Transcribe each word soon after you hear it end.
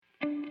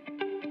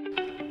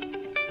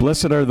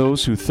Blessed are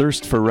those who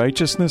thirst for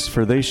righteousness,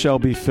 for they shall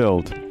be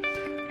filled.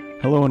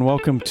 Hello and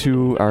welcome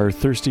to our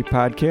Thirsty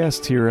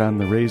Podcast here on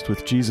the Raised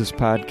with Jesus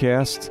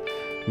podcast.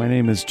 My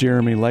name is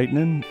Jeremy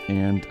Lightnin,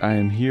 and I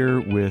am here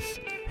with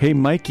Hey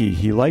Mikey,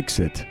 He Likes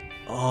It.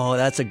 Oh,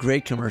 that's a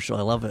great commercial.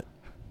 I love it.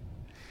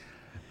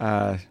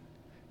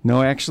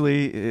 No,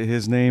 actually,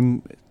 his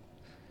name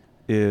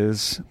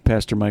is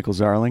Pastor Michael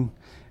Zarling,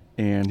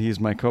 and he's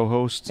my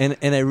co-host. And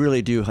I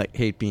really do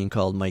hate being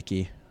called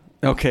Mikey.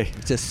 Okay.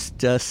 Just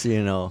so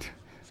you know,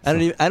 I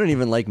don't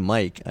even like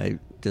Mike. I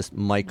just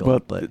Michael, well,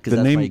 but because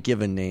that's my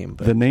given name.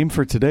 But the name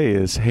for today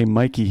is Hey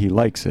Mikey, He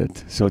Likes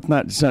It. So it's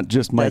not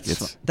just Mike.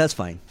 That's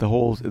fine. The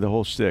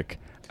whole shtick.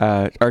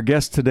 Our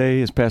guest today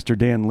is Pastor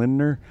Dan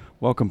Lindner.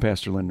 Welcome,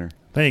 Pastor Lindner.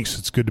 Thanks.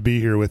 It's good to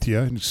be here with you.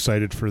 I'm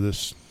excited for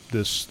this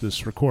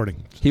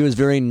recording. He was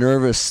very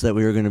nervous that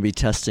we were going to be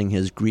testing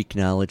his Greek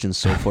knowledge and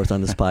so forth on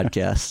this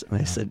podcast.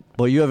 And I said,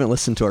 "Well, you haven't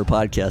listened to our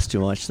podcast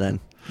too much, then."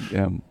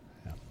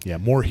 Yeah,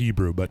 more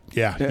Hebrew, but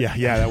yeah,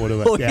 that would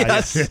have. Oh,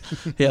 yes.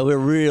 Yeah, we're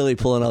really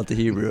pulling out the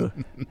Hebrew.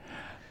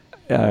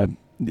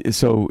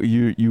 So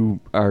you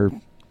are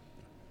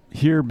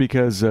here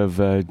because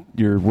of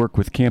your work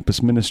with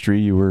campus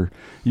ministry. You were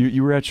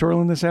at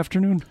Shoreland this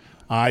afternoon?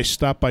 I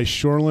stopped by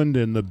Shoreland,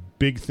 and the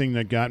big thing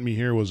that got me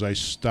here was I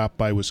stopped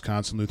by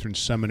Wisconsin Lutheran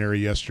Seminary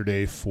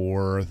yesterday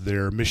for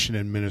their Mission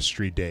and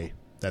Ministry Day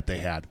that they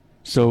had.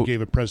 So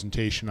gave a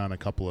presentation on a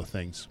couple of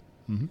things.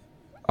 Mm-hmm.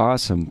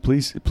 Awesome.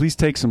 Please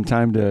take some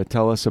time to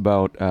tell us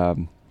about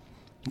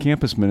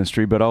campus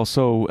ministry, but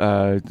also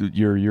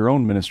your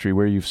own ministry,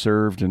 where you've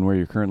served and where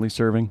you're currently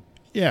serving.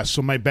 Yeah,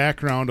 so my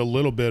background, a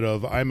little bit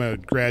of, I'm a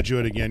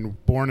graduate, again,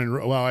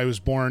 I was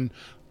born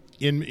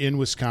in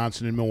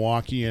Wisconsin, in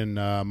Milwaukee, and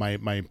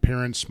my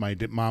parents, my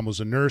mom was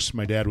a nurse,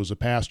 my dad was a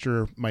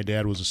pastor. My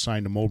dad was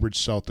assigned to Mobridge,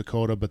 South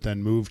Dakota, but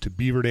then moved to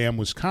Beaver Dam,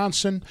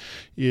 Wisconsin,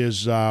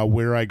 is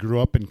where I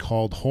grew up and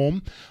called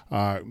home.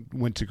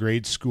 Went to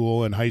grade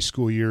school and high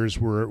school years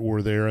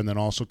were there, and then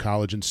also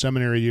college and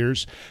seminary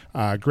years.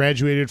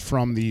 Graduated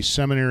from the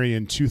seminary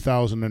in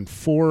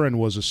 2004 and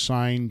was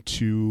assigned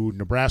to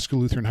Nebraska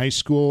Lutheran High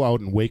School out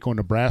in Waco,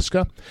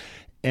 Nebraska.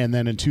 And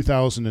then in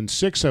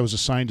 2006, I was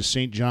assigned to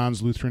St.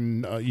 John's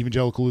Lutheran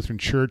Evangelical Lutheran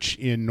Church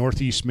in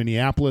Northeast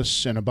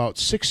Minneapolis. And about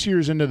 6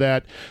 years into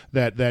that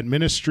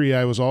ministry,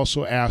 I was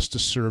also asked to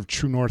serve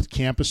True North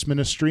Campus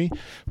Ministry,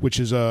 which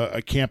is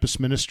a campus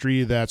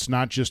ministry that's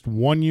not just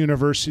one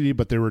university,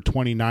 but there were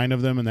 29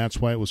 of them, and that's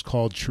why it was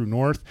called True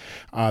North.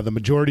 The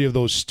majority of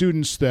those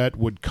students that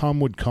would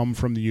come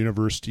from the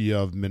University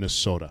of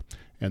Minnesota.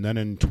 And then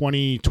in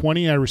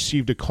 2020, I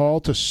received a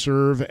call to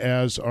serve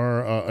as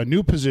a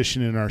new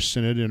position in our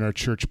synod, in our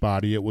church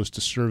body. It was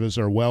to serve as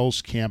our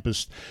Wells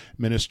Campus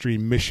Ministry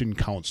Mission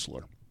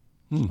Counselor.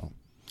 I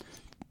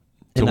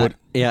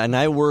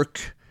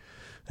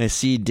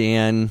see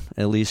Dan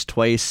at least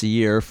twice a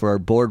year for our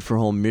Board for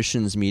Home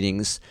Missions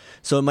meetings.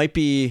 So it might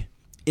be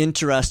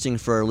interesting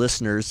for our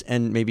listeners,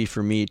 and maybe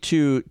for me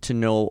too, to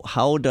know,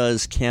 how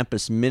does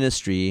campus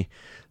ministry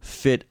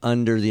fit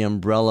under the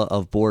umbrella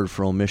of Board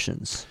for Home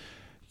Missions?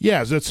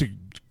 Yeah, that's a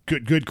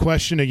good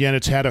question. Again,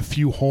 it's had a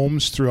few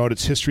homes throughout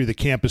its history, the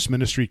Campus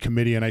Ministry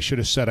Committee, and I should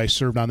have said I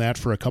served on that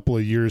for a couple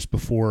of years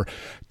before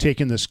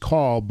taking this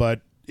call, but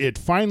it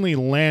finally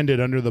landed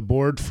under the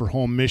Board for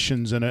Home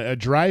Missions, and a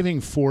driving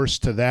force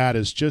to that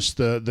is just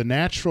the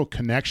natural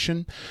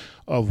connection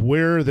of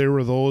where there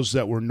were those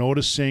that were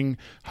noticing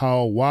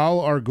how, while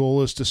our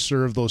goal is to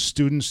serve those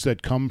students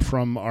that come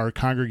from our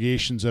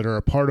congregations that are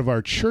a part of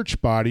our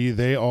church body,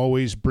 they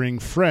always bring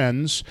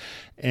friends,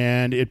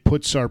 and it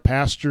puts our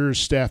pastors,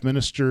 staff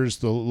ministers,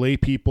 the lay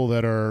people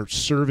that are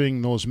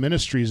serving those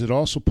ministries, it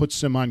also puts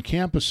them on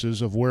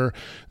campuses of where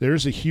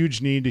there's a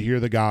huge need to hear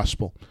the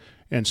gospel.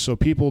 And so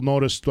people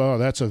noticed, oh,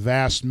 that's a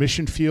vast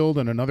mission field.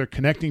 And another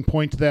connecting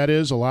point to that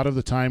is, a lot of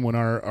the time when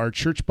our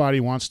church body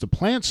wants to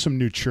plant some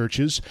new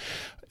churches,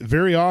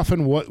 very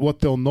often what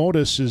they'll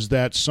notice is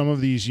that some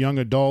of these young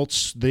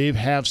adults, they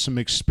have some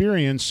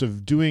experience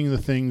of doing the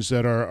things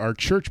that our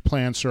church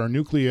plants or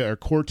our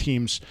core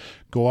teams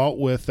go out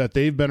with, that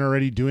they've been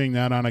already doing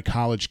that on a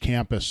college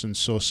campus. And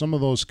so some of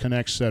those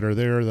connects that are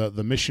there,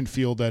 the mission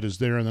field that is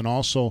there, and then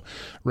also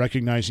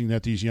recognizing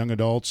that these young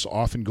adults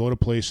often go to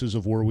places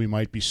of where we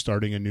might be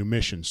starting a new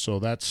mission. So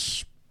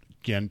that's,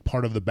 again,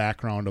 part of the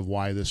background of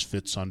why this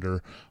fits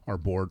under our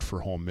Board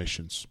for Home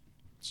Missions.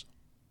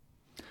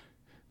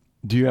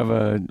 Do you have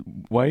a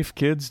wife,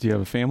 kids? Do you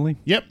have a family?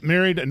 Yep,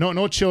 married.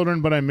 No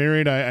children, but I'm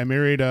married. I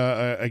married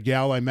a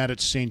gal I met at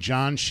St.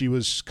 John. She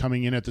was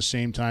coming in at the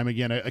same time.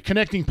 Again, a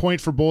connecting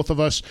point for both of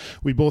us.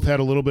 We both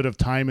had a little bit of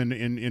time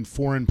in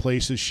foreign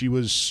places. She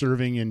was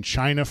serving in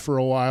China for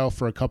a while,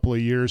 for a couple of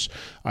years.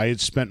 I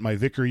had spent my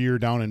vicar year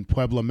down in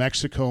Puebla,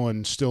 Mexico,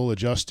 and still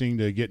adjusting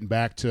to getting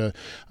back to,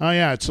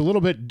 it's a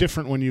little bit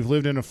different when you've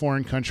lived in a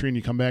foreign country and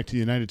you come back to the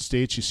United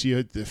States. You see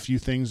a few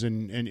things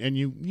and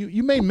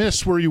you may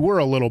miss where you were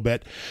a little bit.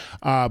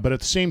 But at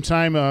the same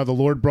time, the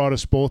Lord brought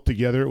us both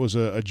together. It was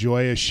a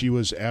joy as she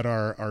was at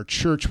our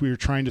church. We were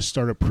trying to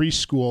start a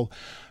preschool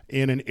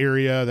in an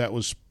area that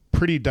was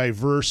pretty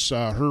diverse.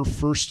 Her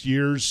first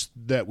years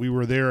that we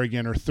were there,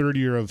 again, her third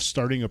year of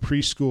starting a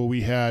preschool,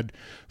 we had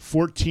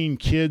 14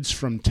 kids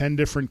from 10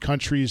 different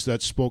countries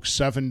that spoke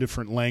 7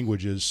 different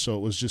languages. So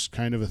it was just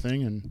kind of a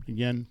thing. And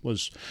again,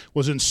 was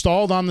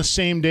installed on the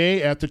same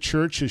day at the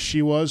church as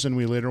she was, and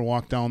we later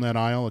walked down that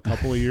aisle a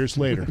couple of years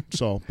later.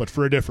 So, but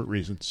for a different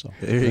reason. So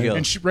there you go.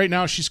 And right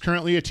now, she's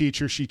currently a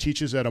teacher. She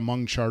teaches at a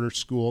Hmong charter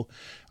school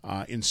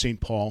in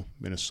St. Paul,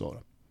 Minnesota.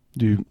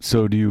 Do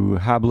you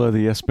habla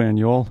the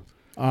español?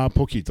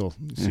 Poquito.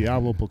 Sí,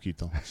 hablo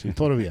poquito. Sí,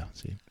 todavía.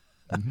 Sí.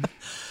 Mm-hmm.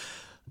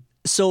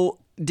 So,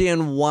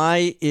 Dan,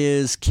 why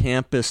is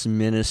campus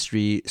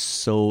ministry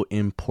so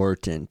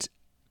important?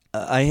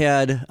 I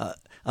had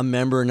a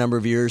member a number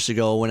of years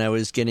ago when I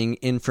was getting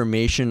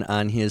information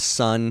on his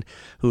son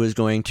who was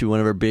going to one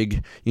of our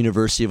big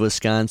University of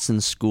Wisconsin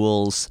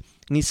schools.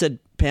 And he said,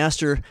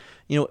 Pastor,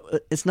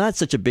 it's not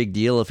such a big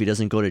deal if he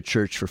doesn't go to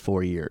church for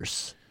 4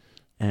 years.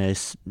 And I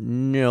said,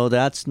 no,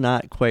 that's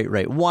not quite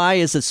right. Why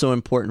is it so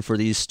important for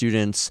these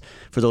students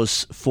for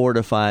those 4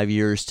 to 5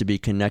 years to be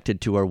connected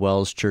to our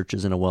WELS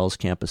churches and a WELS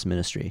campus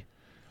ministry?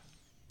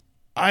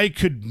 I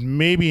could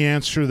maybe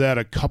answer that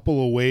a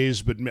couple of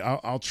ways, but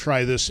I'll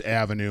try this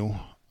avenue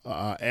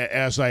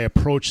as I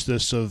approach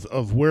this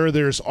of where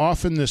there's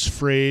often this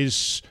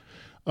phrase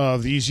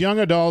of these young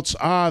adults,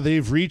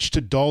 they've reached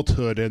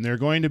adulthood and they're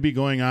going to be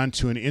going on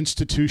to an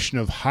institution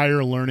of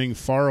higher learning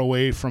far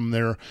away from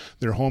their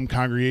home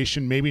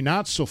congregation, maybe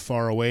not so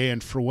far away.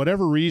 And for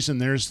whatever reason,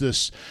 there's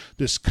this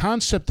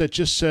concept that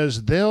just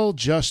says they'll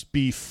just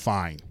be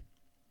fine.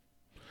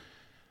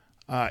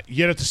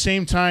 Yet at the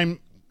same time,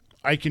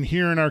 I can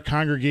hear in our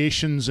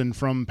congregations and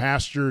from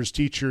pastors,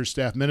 teachers,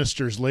 staff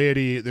ministers,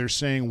 laity, they're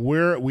saying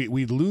where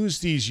we lose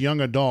these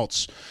young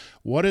adults.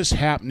 What is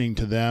happening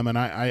to them? And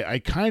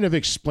I kind of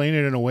explain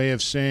it in a way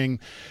of saying,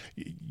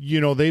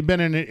 they've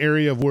been in an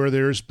area of where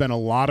there's been a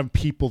lot of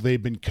people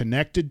they've been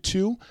connected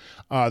to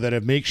that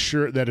have made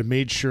sure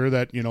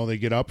that they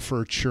get up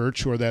for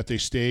church or that they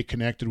stay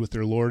connected with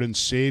their Lord and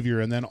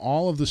Savior. And then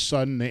all of a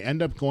sudden they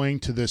end up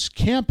going to this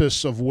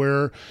campus of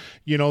where,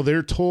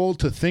 they're told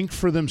to think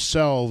for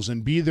themselves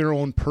and be their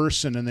own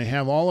person. And they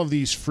have all of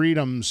these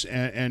freedoms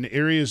and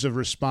areas of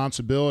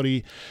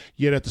responsibility.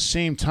 Yet at the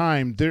same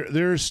time,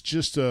 there's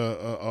just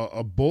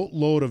a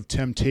boatload of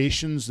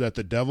temptations that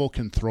the devil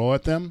can throw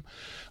at them.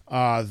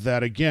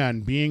 That,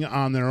 again, being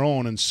on their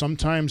own, and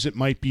sometimes it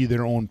might be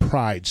their own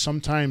pride,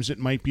 sometimes it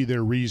might be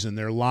their reason,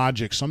 their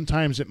logic,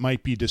 sometimes it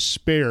might be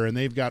despair, and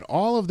they've got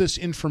all of this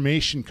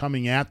information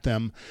coming at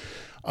them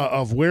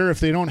of where if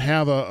they don't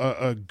have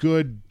a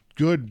good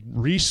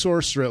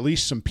resource or at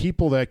least some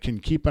people that can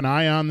keep an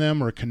eye on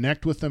them or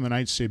connect with them, and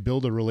I'd say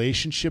build a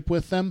relationship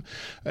with them.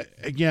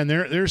 Again,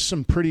 there's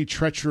some pretty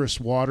treacherous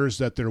waters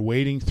that they're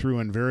wading through,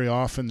 and very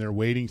often they're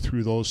wading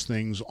through those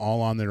things all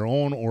on their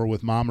own or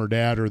with mom or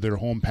dad or their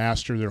home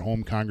pastor, their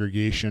home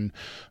congregation,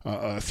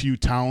 a few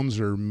towns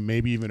or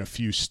maybe even a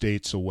few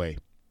states away.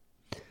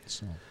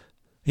 So.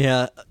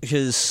 Yeah,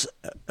 because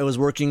I was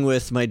working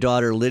with my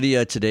daughter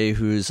Lydia today,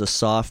 who's a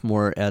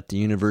sophomore at the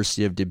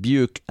University of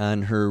Dubuque,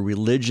 on her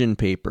religion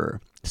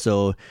paper.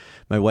 So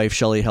my wife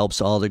Shelley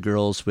helps all the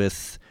girls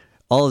with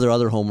all of their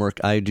other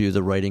homework. I do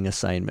the writing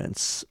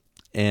assignments.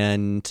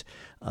 And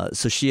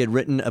so she had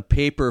written a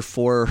paper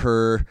for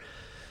her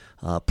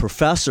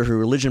professor, her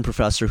religion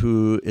professor,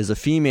 who is a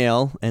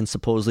female and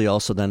supposedly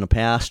also then a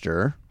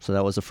pastor. So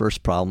that was the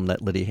first problem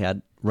that Lydia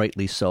had,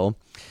 rightly so.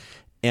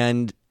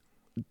 And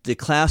the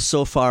class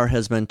so far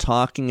has been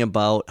talking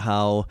about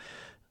how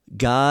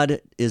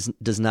God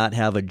does not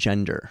have a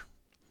gender.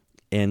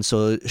 And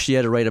so she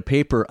had to write a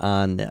paper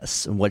on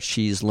this and what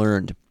she's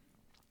learned.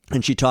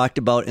 And she talked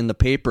about in the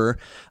paper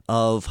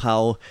of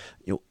how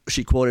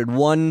she quoted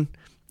one,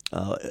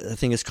 I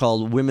think it's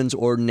called Women's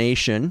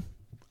Ordination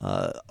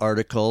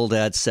article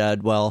that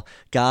said, well,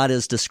 God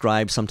is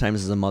described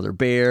sometimes as a mother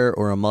bear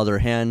or a mother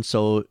hen,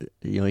 so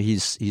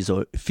he's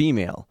a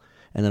female.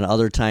 And then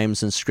other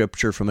times in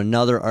Scripture from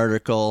another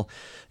article,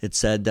 it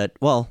said that,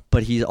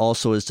 but he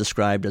also is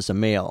described as a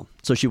male.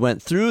 So she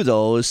went through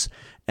those,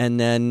 and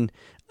then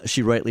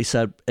she rightly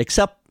said,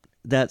 except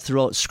that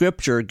throughout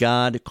Scripture,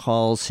 God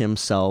calls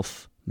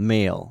himself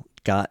male.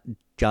 God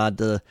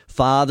the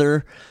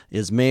Father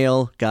is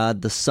male.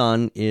 God the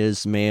Son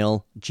is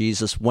male.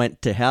 Jesus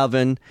went to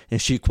heaven,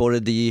 and she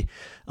quoted the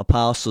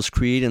Apostles'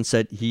 Creed and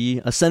said,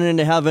 he ascended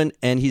into heaven,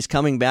 and he's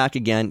coming back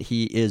again.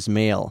 He is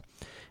male.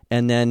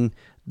 And then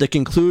the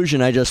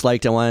conclusion I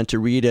wanted to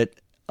read it.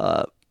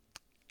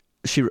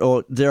 She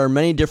wrote, there are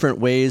many different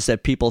ways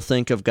that people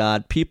think of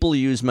God. People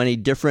use many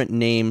different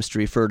names to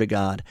refer to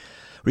God.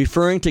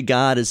 Referring to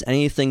God as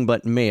anything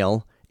but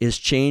male is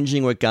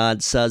changing what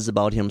God says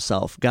about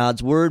himself.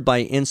 God's word,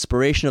 by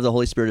inspiration of the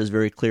Holy Spirit, is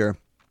very clear.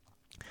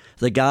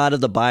 The God of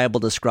the Bible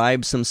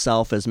describes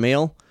himself as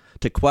male.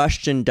 To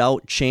question,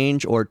 doubt,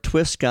 change, or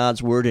twist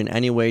God's word in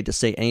any way to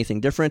say anything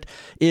different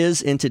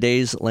is, in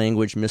today's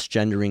language,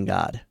 misgendering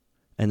God.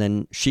 And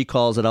then she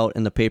calls it out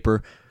in the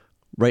paper,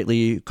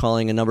 rightly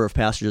calling a number of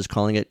passages,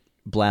 calling it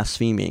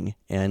blaspheming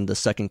and the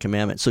second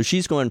commandment. So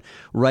she's going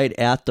right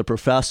at the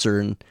professor,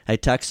 and I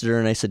texted her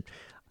and I said,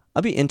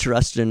 I'll be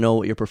interested to know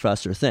what your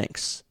professor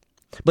thinks.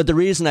 But the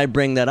reason I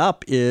bring that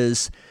up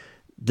is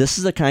this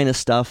is the kind of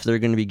stuff they're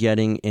going to be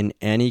getting in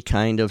any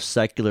kind of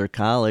secular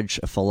college,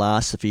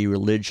 philosophy,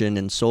 religion,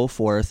 and so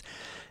forth,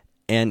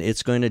 and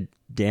it's going to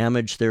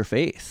damage their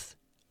faith,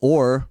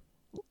 or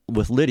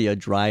with Lydia,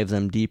 drive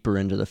them deeper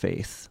into the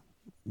faith.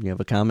 You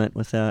have a comment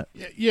with that?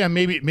 Yeah,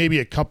 maybe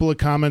a couple of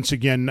comments.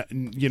 Again,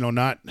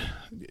 not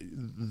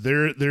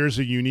there's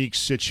a unique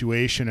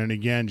situation, and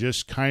again,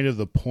 just kind of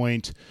the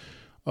point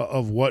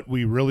of what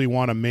we really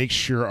want to make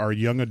sure our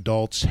young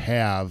adults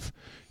have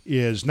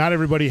is not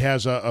everybody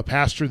has a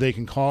pastor they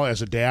can call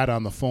as a dad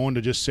on the phone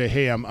to just say,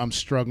 hey, I'm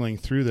struggling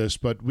through this,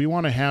 but we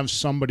want to have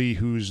somebody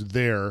who's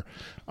there.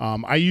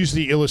 I use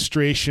the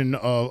illustration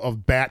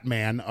of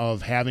Batman,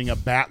 of having a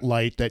bat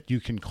light that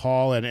you can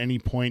call at any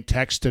point,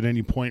 text at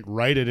any point,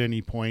 write at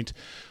any point,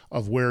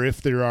 of where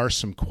if there are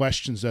some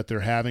questions that they're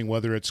having,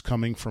 whether it's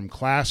coming from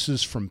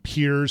classes, from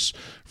peers,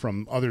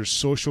 from other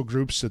social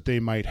groups that they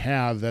might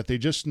have, that they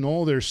just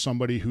know there's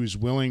somebody who's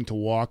willing to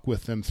walk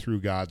with them through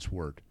God's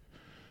Word.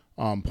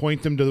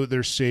 Point them to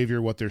their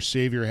Savior, what their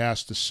Savior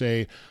has to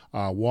say,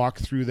 walk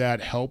through that,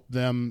 help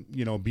them,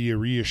 be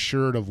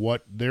reassured of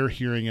what they're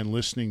hearing and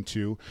listening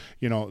to.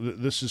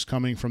 This is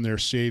coming from their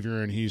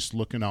Savior, and He's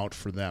looking out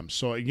for them.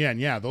 So again,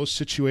 those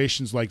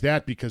situations like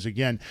that, because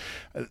again,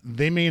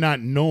 they may not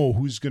know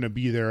who's going to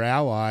be their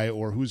ally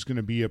or who's going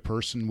to be a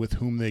person with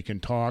whom they can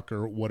talk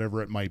or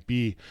whatever it might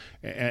be.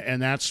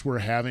 And that's where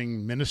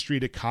having ministry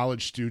to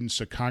college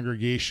students, a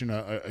congregation,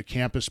 a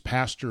campus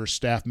pastor, a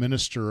staff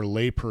minister, a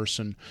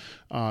layperson,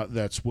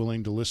 that's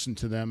willing to listen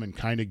to them and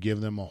kind of give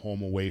them a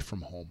home away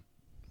from home.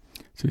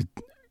 So,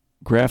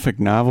 graphic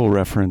novel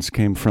reference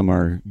came from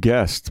our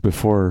guest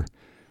before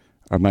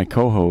my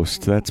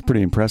co-host. That's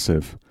pretty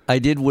impressive. I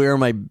did wear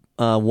my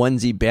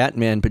onesie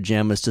Batman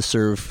pajamas to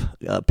serve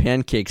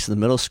pancakes to the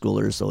middle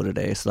schoolers though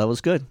today, so that was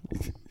good.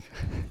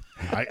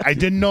 I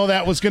didn't know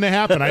that was going to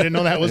happen. I didn't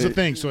know that was a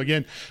thing. So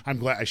again, I'm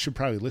glad. I should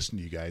probably listen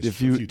to you guys.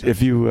 If you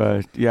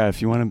want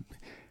to.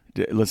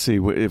 Let's see,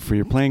 if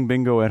you're playing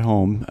bingo at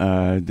home,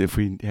 if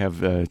we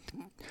have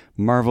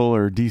Marvel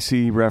or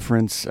DC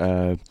reference,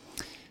 Star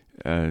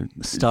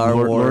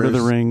Wars, Lord of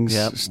the Rings,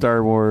 yep.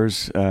 Star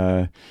Wars,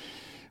 pretty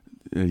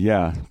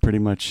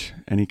much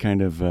any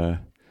kind of, and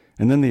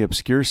then the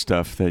obscure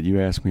stuff that you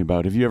asked me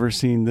about. Have you ever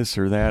seen this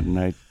or that? And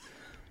I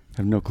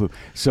have no clue.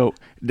 So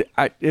you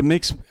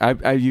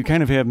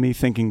kind of have me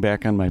thinking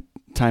back on my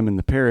time in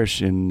the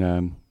parish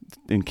in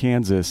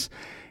Kansas,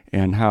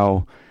 and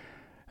how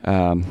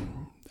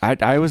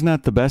I was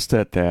not the best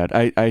at that.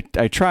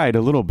 I tried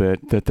a little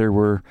bit, that there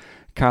were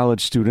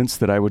college students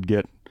that I would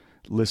get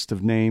list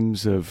of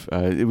names of,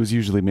 it was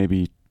usually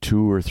maybe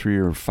 2 or 3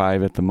 or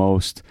 5 at the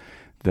most,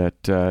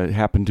 that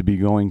happened to be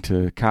going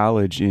to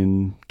college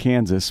in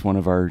Kansas, one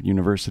of our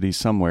universities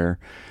somewhere.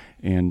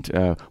 And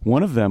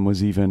one of them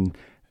was even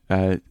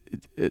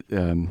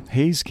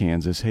Hays,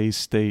 Kansas, Hays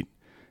State,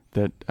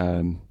 that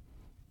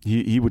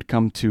he would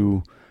come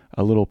to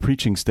a little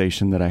preaching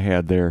station that I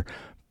had there.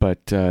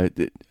 But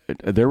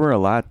there were a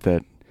lot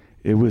that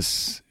it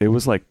was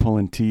like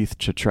pulling teeth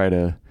to try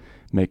to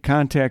make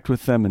contact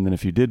with them, and then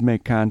if you did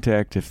make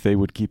contact, if they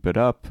would keep it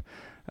up,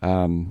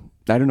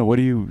 I don't know. What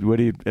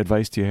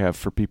advice do you have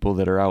for people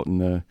that are out in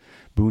the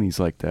boonies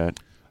like that?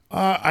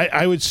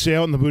 I would say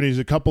out in the boonies,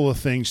 a couple of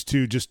things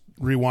too. Just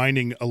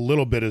rewinding a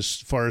little bit as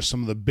far as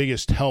some of the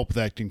biggest help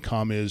that can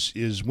come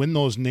is when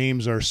those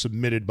names are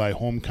submitted by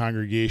home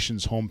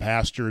congregations, home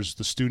pastors,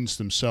 the students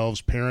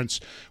themselves, parents.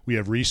 We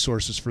have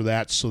resources for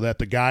that, so that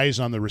the guys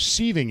on the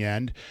receiving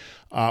end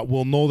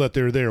will know that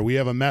they're there. We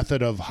have a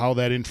method of how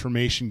that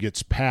information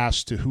gets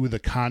passed to who the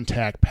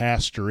contact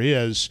pastor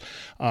is,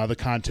 the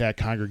contact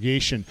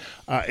congregation.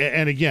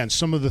 And again,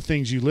 some of the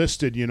things you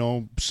listed,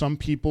 some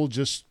people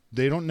just,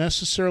 they don't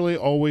necessarily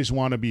always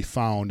want to be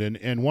found.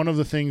 And one of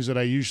the things that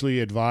I usually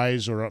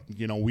advise, or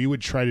we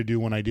would try to do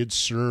when I did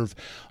serve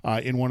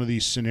in one of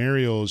these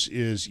scenarios,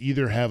 is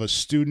either have a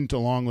student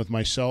along with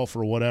myself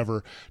or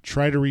whatever,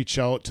 try to reach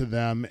out to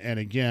them, and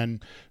again,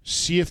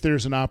 see if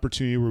there's an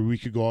opportunity where we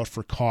could go out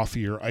for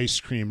coffee or ice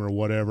cream or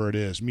whatever it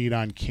is, meet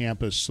on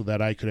campus so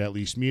that I could at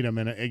least meet them.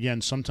 And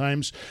again,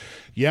 sometimes,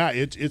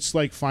 it's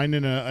like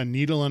finding a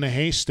needle in a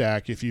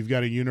haystack. If you've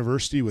got a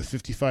university with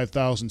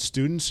 55,000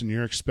 students and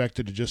you're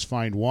expected to just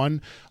find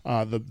one,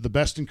 the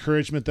best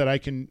encouragement that I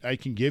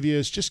can give you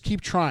is just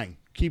keep trying.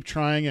 Keep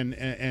trying,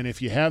 and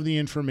if you have the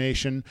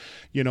information,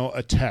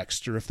 a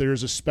text, or if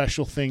there's a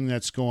special thing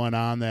that's going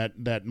on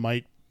that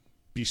might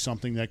be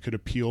something that could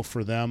appeal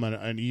for them,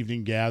 an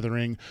evening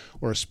gathering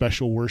or a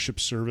special worship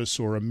service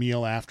or a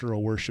meal after a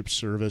worship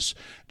service,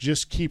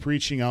 just keep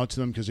reaching out to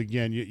them, because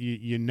again,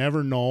 you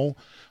never know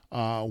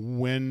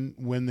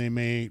when they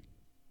may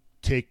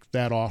take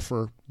that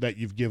offer that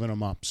you've given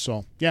them up.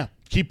 So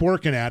keep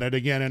working at it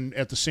again, and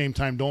at the same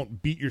time,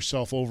 don't beat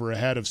yourself over the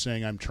head of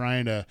saying I'm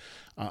trying to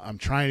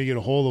get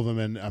a hold of them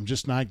and I'm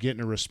just not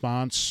getting a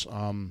response.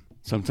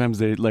 Sometimes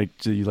they,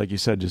 like you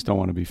said, just don't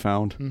want to be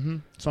found. Mm-hmm.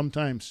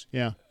 Sometimes,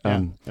 yeah.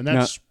 Um, And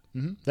that's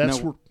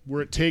now-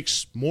 where it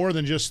takes more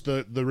than just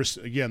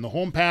the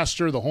home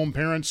pastor, the home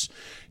parents.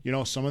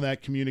 Some of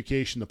that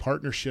communication, the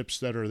partnerships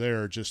that are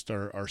there, just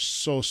are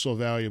so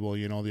valuable.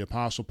 The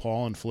Apostle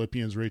Paul in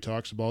Philippians, where he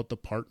talks about the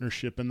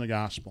partnership in the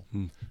gospel,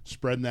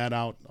 spreading that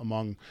out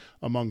among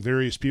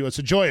various people. It's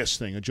a joyous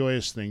thing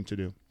to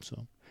do.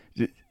 So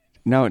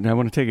Now I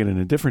want to take it in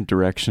a different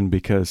direction,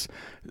 because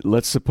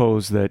let's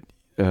suppose that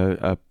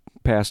a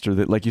pastor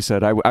that, like you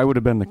said, I would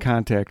have been the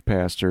contact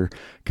pastor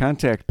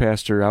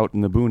out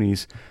in the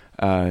boonies,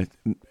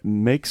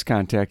 makes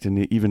contact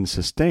and even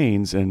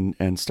sustains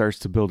and starts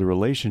to build a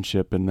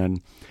relationship, and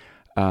then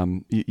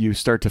you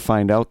start to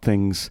find out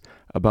things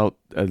about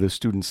the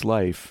student's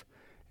life,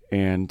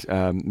 and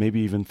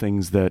maybe even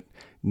things that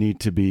need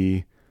to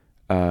be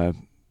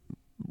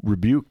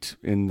rebuked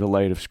in the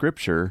light of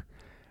Scripture.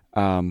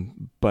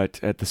 But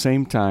at the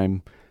same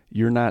time,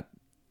 you're not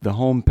the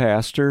home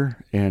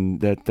pastor, and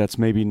that's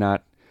maybe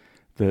not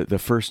the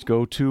first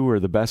go-to or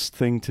the best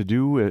thing to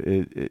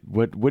do.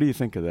 What do you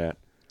think of that?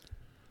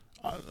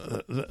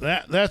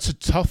 That's a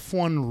tough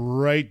one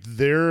right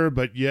there,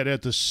 but yet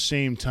at the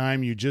same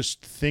time, you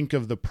just think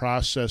of the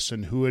process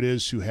and who it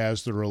is who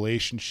has the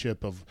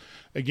relationship of,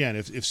 again,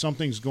 if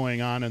something's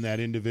going on in that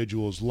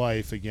individual's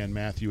life, again,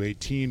 Matthew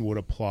 18 would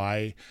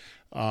apply,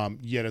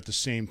 yet at the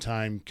same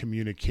time,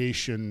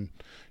 communication,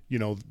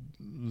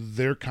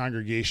 their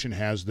congregation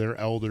has their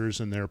elders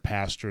and their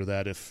pastor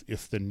that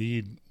if the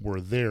need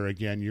were there,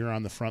 again, you're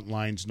on the front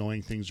lines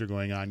knowing things are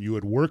going on. You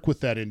would work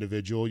with that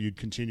individual. You'd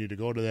continue to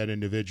go to that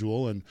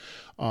individual and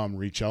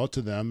reach out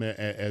to them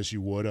as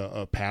you would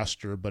a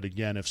pastor. But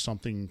again, if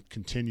something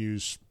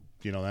continues,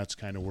 that's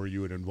kind of where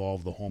you would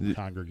involve the home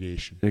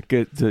congregation.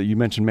 You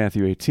mentioned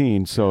Matthew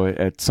 18, so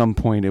at some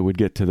point it would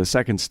get to the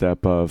second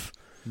step of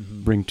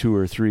bring 2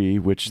 or 3,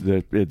 which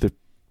the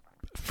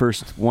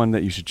first one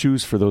that you should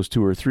choose for those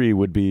 2 or 3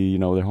 would be,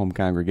 their home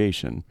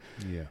congregation.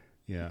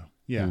 Yeah.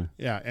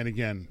 And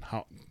again,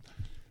 I'm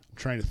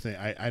trying to think.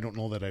 I don't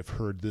know that I've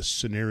heard this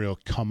scenario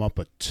come up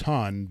a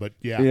ton, but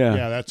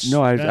that's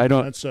no. I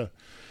don't. That's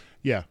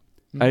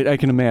I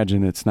can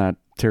imagine it's not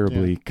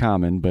terribly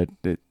common, but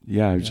I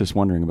was just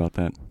wondering about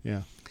that.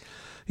 Yeah,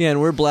 and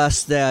we're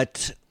blessed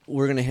that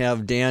we're going to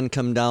have Dan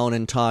come down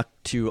and talk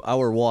to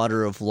our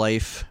Water of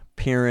Life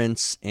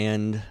parents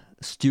and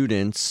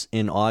students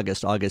in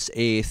August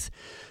 8th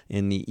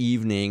in the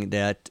evening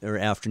or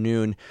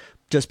afternoon.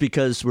 Just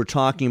because we're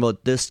talking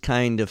about this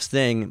kind of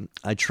thing,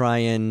 I try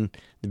in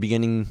the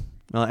beginning,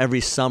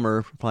 every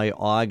summer, probably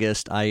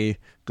August, I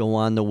go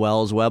on the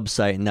WELS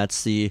website, and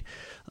that's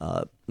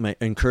my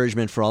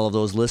encouragement for all of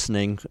those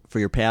listening, for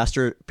your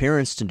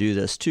parents to do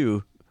this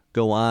too.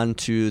 Go on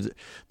to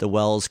the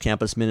WELS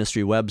Campus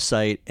Ministry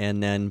website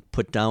and then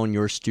put down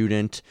your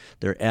student,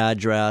 their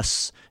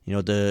address,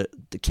 the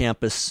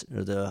campus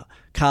or the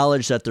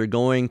college that they're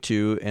going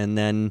to, and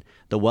then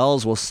the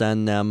WELS will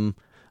send them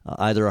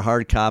either a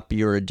hard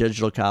copy or a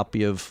digital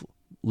copy of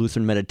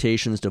Lutheran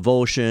Meditations,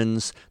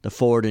 Devotions, the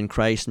Forward in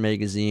Christ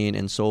magazine,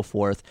 and so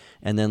forth.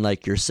 And then,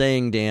 like you're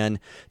saying, Dan,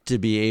 to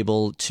be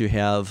able to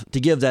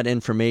give that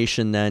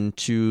information then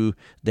to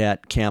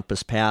that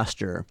campus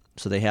pastor,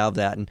 so they have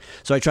that. And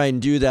so I try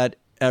and do that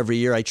every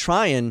year. I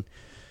try and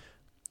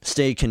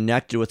stay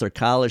connected with our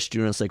college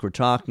students, like we're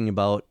talking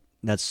about.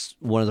 That's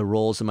one of the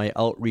roles in my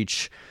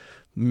outreach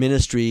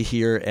ministry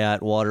here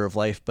at Water of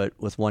Life, but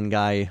with one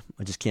guy,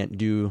 I just can't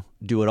do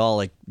it all.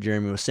 Like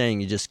Jeremy was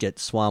saying, you just get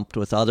swamped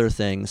with other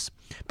things.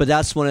 But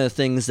that's one of the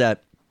things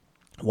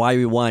why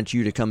we want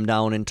you to come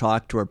down and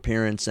talk to our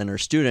parents and our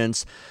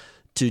students,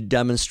 to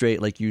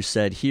demonstrate, like you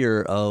said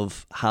here,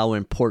 of how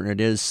important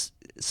it is,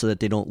 so that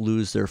they don't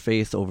lose their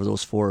faith over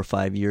those 4 or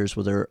 5 years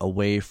where they're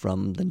away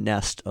from the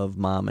nest of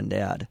mom and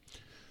dad.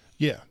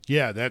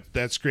 Yeah,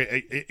 that's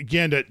great.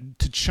 Again,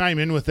 to chime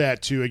in with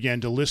that too,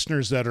 again, to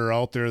listeners that are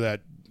out there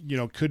that,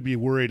 could be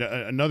worried,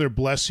 another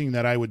blessing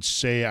that I would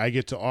say I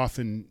get to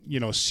often,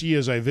 see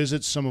as I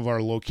visit some of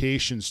our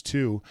locations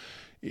too,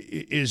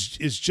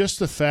 is just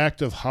the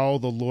fact of how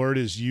the Lord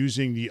is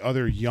using the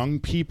other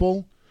young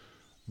people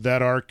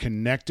that are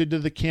connected to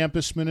the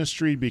campus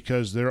ministry,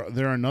 because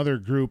they're another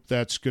group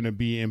that's going to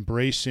be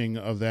embracing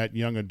of that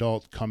young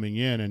adult coming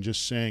in and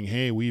just saying,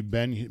 hey, we've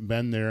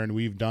been there and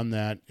we've done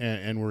that,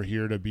 and we're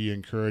here to be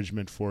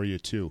encouragement for you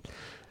too.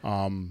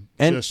 And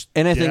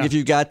I think if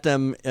you got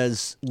them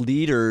as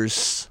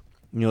leaders,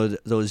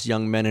 those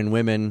young men and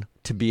women,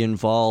 to be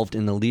involved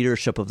in the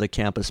leadership of the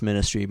campus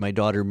ministry. My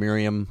daughter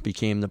Miriam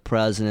became the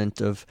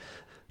president of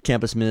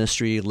campus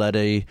ministry, led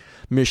a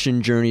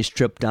mission journeys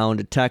trip down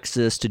to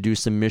Texas to do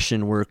some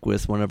mission work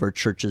with one of our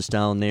churches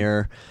down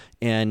there.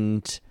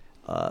 And,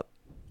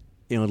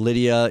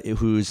 Lydia,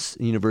 who's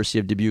University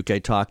of Dubuque, I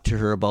talked to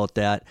her about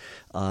that,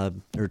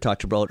 or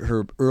talked about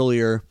her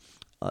earlier,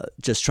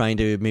 just trying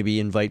to maybe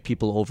invite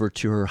people over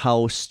to her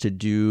house to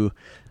do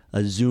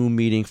a Zoom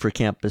meeting for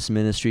campus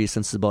ministry,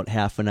 since it's about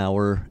half an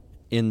hour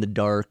in the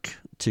dark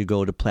to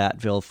go to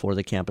Platteville for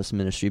the campus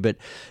ministry. But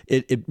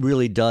it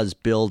really does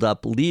build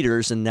up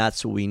leaders, and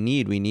that's what we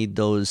need. We need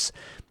those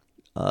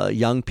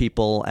young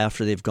people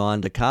after they've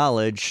gone to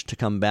college to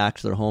come back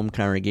to their home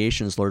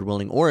congregations, Lord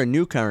willing, or a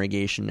new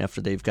congregation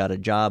after they've got a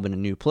job in a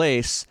new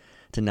place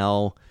to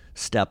now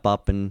step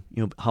up. And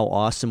how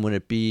awesome would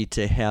it be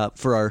to have,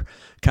 for our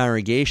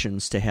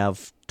congregations, to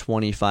have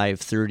 25,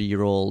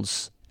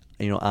 30-year-olds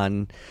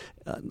on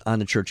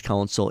the church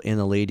council, in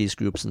the ladies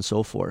groups, and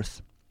so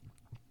forth.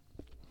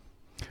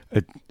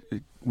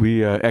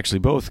 We actually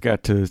both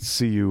got to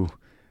see you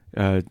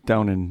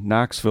down in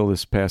Knoxville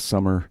this past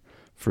summer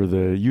for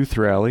the youth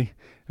rally.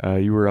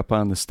 You were up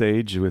on the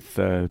stage with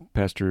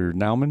Pastor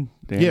Nauman.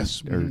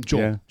 Yes,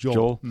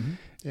 Joel. Mm-hmm.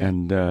 Yeah.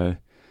 And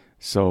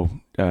so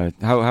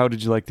how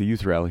did you like the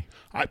youth rally?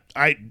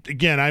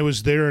 I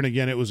was there, and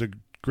again, it was a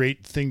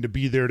great thing to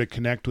be there to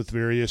connect with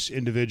various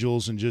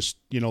individuals and just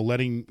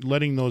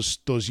letting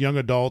those young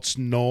adults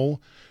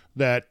know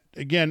that,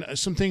 again,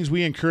 some things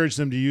we encourage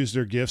them to use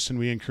their gifts, and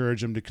we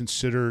encourage them to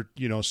consider,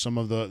 some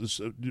of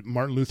the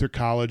Martin Luther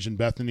College in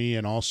Bethany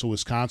and also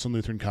Wisconsin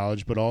Lutheran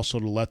College, but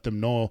also to let them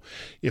know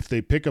if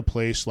they pick a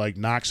place like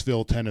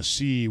Knoxville,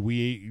 Tennessee,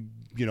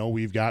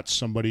 we've got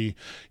somebody,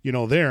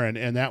 there.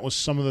 And that was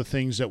some of the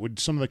things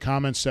some of the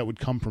comments that would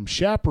come from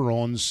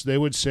chaperones. They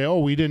would say, oh,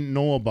 we didn't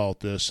know about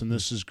this, and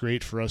this is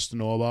great for us to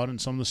know about. And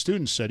some of the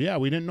students said, yeah,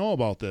 we didn't know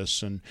about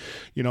this. And,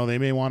 they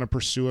may want to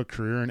pursue a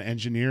career in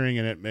engineering,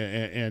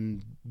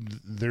 and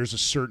there's a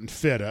certain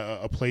fit,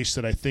 a place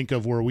that I think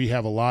of where we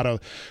have a lot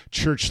of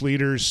church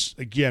leaders,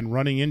 again,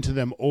 running into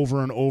them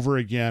over and over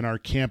again, our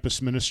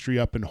campus ministry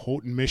up in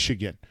Houghton,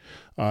 Michigan.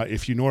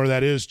 If you know where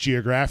that is,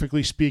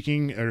 geographically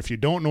speaking, or if you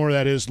don't know where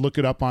that is, look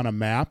it up on a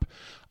map.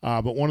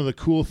 But one of the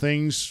cool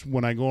things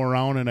when I go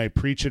around and I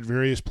preach at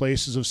various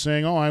places of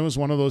saying, oh, I was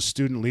one of those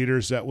student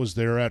leaders that was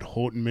there at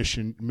Houghton,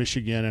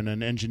 Michigan, and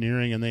in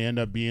engineering, and they end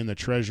up being the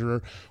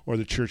treasurer or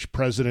the church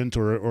president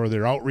or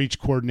their outreach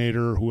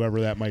coordinator or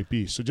whoever that might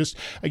be. So just,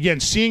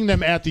 again, seeing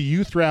them at the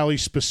youth rally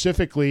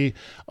specifically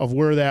of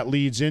where that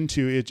leads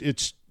into,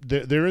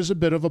 there is a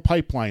bit of a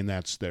pipeline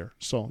that's there.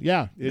 So,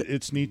 yeah,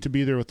 it's neat to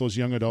be there with those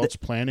young adults,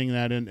 planning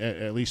that and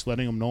at least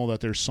letting them know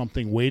that there's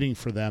something waiting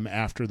for them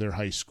after their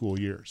high school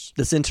years.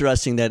 It's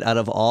interesting that out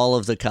of all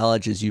of the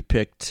colleges, you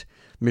picked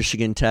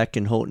Michigan Tech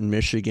in Houghton,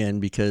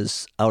 Michigan,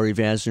 because our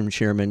evangelism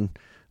chairman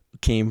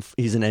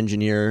he's an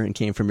engineer and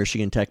came from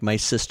Michigan Tech. My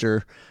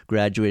sister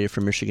graduated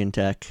from Michigan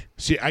Tech.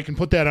 See, I can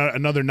put that on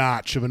another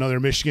notch of another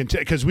Michigan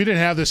Tech, because we didn't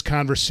have this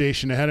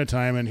conversation ahead of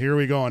time, and here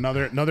we go,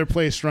 another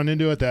place run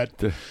into it,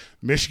 that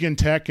Michigan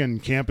Tech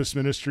and campus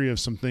ministry of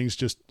some things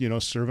just,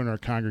 serving our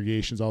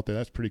congregations out there.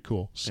 That's pretty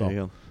cool. So there you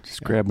go.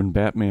 Just grabbing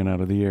Batman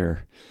out of the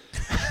air.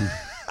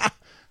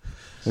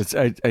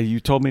 You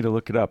told me to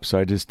look it up, so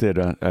I just did.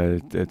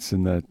 It's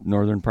in the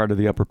northern part of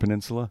the Upper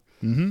Peninsula.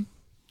 Mm-hmm.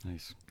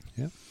 Nice.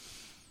 Yeah.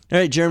 All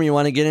right, Jeremy, you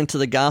want to get into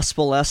the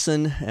gospel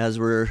lesson as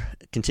we're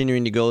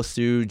continuing to go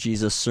through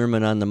Jesus'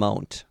 Sermon on the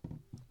Mount?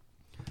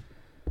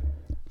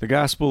 The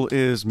gospel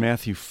is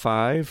Matthew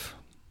 5,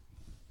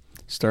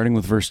 starting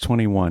with verse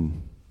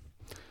 21.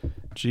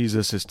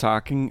 Jesus is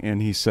talking,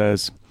 and he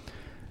says,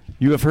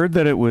 "You have heard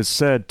that it was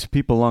said to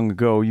people long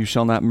ago, 'You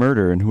shall not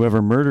murder, and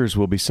whoever murders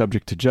will be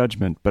subject to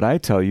judgment.' But I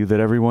tell you that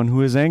everyone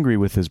who is angry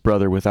with his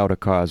brother without a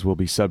cause will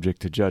be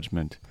subject to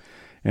judgment.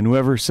 And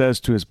whoever says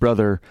to his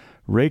brother,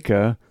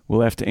 'Reka,'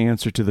 will have to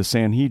answer to the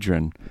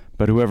Sanhedrin,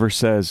 but whoever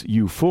says,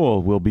 'You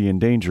fool,' will be in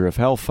danger of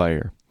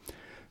hellfire.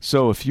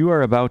 So if you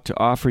are about to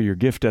offer your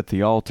gift at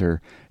the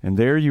altar, and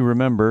there you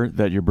remember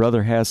that your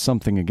brother has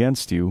something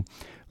against you,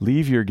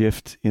 leave your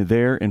gift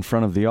there in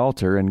front of the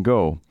altar and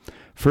go.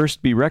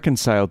 First be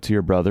reconciled to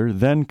your brother,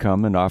 then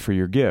come and offer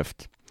your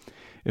gift.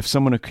 If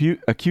someone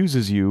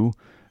accuses you,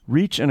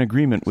 reach an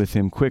agreement with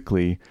him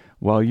quickly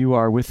while you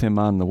are with him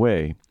on the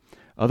way.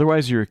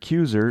 Otherwise your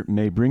accuser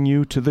may bring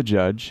you to the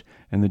judge,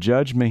 and the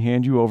judge may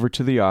hand you over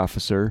to the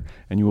officer,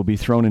 and you will be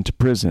thrown into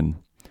prison.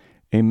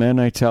 Amen,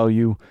 I tell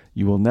you,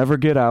 you will never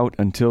get out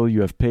until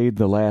you have paid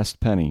the last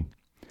penny.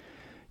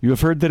 You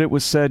have heard that it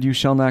was said, 'You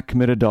shall not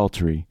commit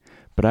adultery.'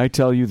 But I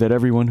tell you that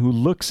everyone who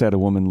looks at a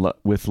woman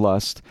with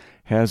lust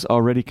has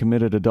already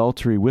committed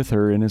adultery with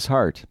her in his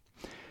heart.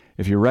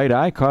 If your right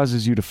eye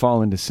causes you to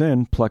fall into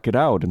sin, pluck it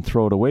out and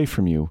throw it away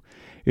from you.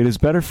 It is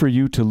better for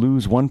you to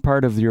lose one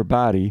part of your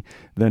body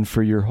than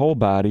for your whole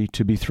body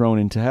to be thrown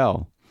into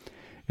hell.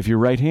 If your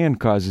right hand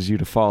causes you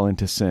to fall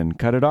into sin,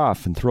 cut it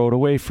off and throw it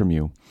away from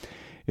you.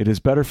 It is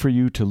better for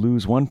you to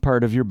lose one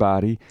part of your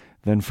body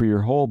than for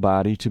your whole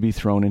body to be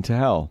thrown into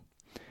hell.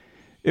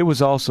 It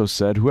was also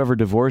said, 'Whoever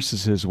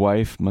divorces his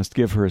wife must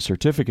give her a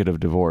certificate of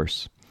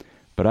divorce.'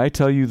 But I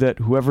tell you that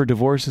whoever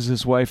divorces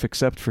his wife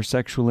except for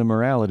sexual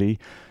immorality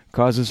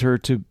causes her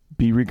to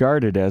be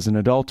regarded as an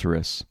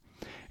adulteress.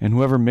 And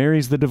whoever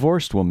marries the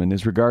divorced woman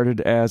is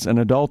regarded as an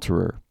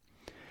adulterer.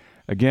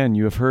 Again,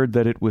 you have heard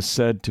that it was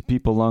said to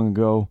people long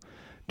ago,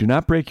 'Do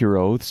not break your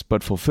oaths,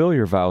 but fulfill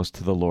your vows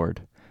to the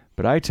Lord.'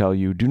 But I tell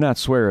you, do not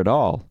swear at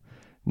all,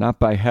 not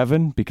by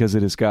heaven, because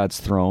it is God's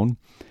throne,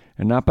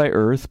 and not by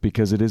earth,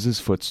 because it is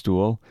his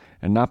footstool,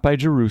 and not by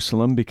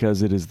Jerusalem,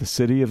 because it is the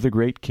city of the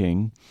great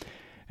king.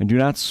 And do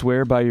not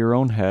swear by your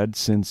own head,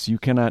 since you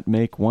cannot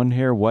make one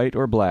hair white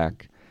or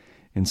black.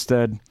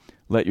 Instead,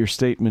 let your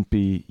statement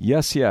be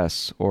yes,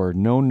 yes, or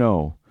no,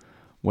 no.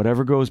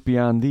 Whatever goes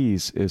beyond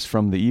these is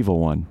from the evil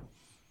one.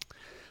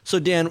 So,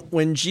 Dan,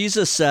 when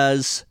Jesus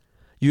says,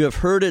 you have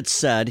heard it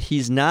said,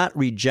 he's not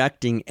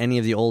rejecting any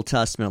of the Old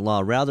Testament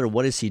law. Rather,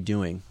 what is he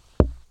doing?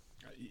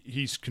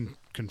 He's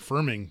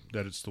confirming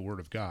that it's the Word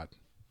of God.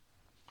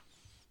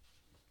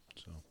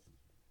 So,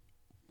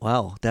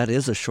 wow, that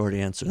is a short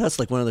answer. That's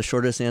like one of the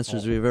shortest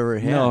answers we've ever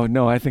had.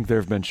 No, I think there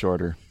have been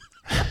shorter.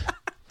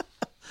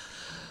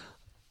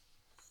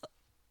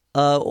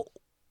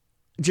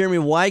 Jeremy,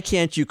 why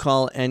can't you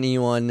call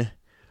anyone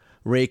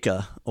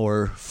Reka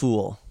or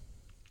fool?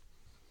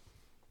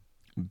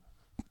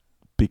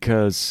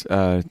 Because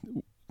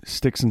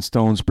sticks and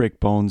stones break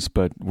bones,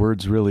 but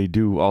words really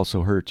do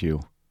also hurt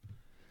you.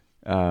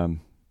 I'm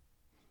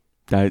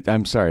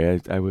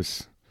sorry, I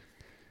was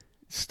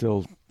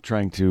still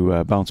trying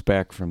to bounce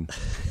back from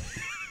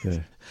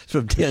the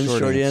From Dan's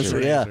short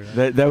answer. Yeah.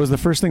 That was the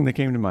first thing that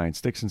came to mind,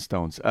 sticks and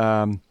stones.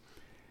 First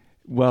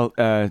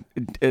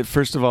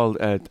of all,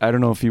 I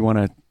don't know if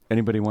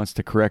anybody wants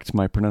to correct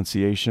my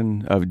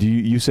pronunciation of, do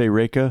you say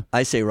Reka?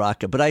 I say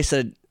Raka, but I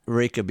said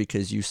Reka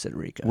because you said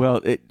Reka.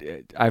 Well,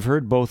 I've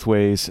heard both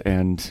ways,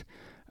 and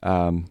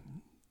so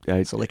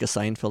like a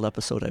Seinfeld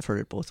episode, I've heard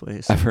it both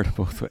ways. I've heard it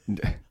both ways.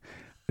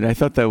 And I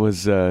thought that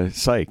was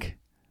Psych.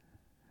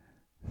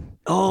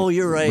 Oh,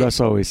 you're right. Russ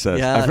always says.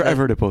 Yeah, I've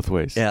heard it both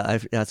ways. Yeah,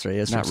 that's right.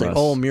 It's Not like,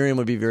 Russ. Miriam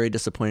would be very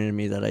disappointed in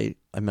me that I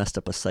messed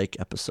up a Psych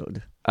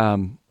episode.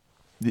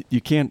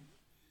 You can't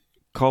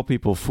call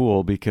people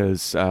fool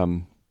because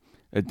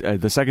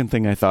the second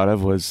thing I thought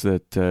of was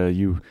that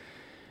you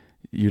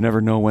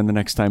never know when the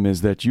next time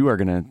is that you are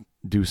going to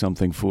do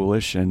something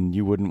foolish, and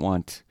you wouldn't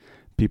want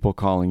people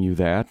calling you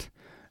that.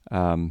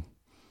 One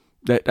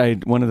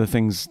of the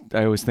things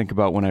I always think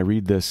about when I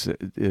read this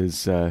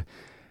is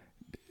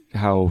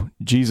how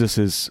Jesus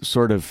is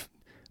sort of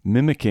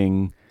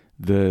mimicking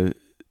the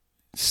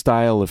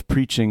style of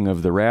preaching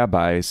of the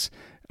rabbis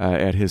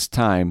at his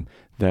time,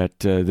 that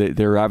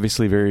they're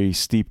obviously very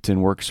steeped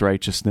in works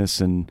righteousness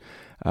and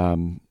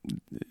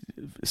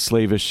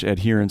slavish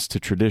adherence to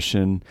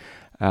tradition.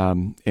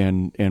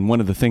 And one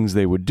of the things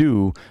they would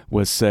do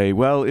was say,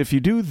 well, if you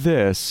do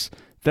this,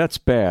 that's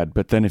bad,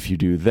 but then if you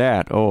do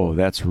that,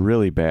 that's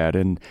really bad.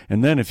 And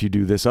then if you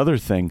do this other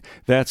thing,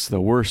 that's the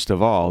worst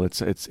of all.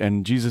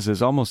 And Jesus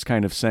is almost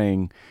kind of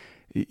saying,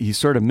 he's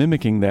sort of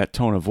mimicking that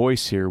tone of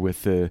voice here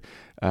with the,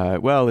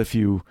 if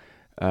you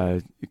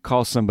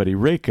call somebody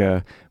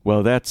Reka,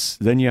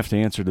 then you have to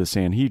answer to the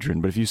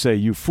Sanhedrin. But if you say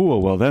you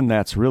fool, well, then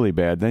that's really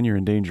bad. Then you're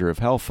in danger of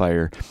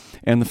hellfire.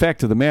 And the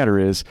fact of the matter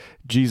is,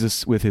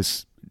 Jesus, with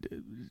his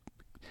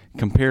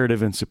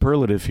comparative and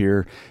superlative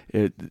here,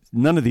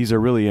 none of these are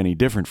really any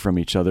different from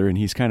each other, and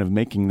he's kind of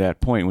making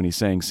that point when he's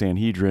saying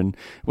Sanhedrin.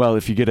 Well,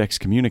 if you get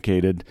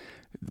excommunicated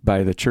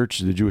by the church,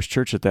 the Jewish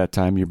church at that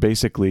time, you're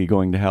basically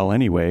going to hell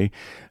anyway.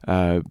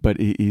 But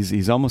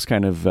he's almost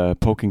kind of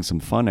poking some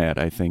fun at,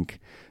 I think,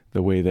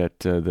 the way that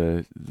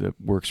the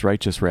works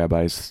righteous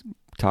rabbis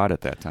taught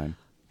at that time.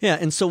 Yeah,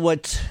 and so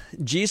what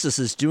Jesus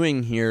is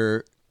doing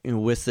here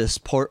with this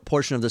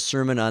portion of the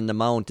Sermon on the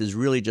Mount is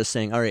really just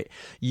saying, all right,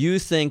 you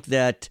think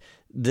that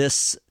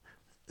this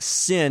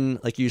sin,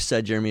 like you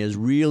said, Jeremy, is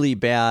really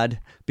bad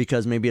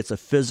because maybe it's a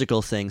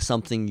physical thing,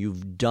 something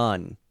you've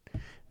done.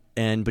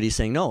 But he's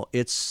saying, no,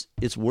 it's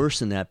worse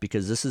than that,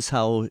 because this is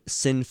how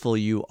sinful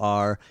you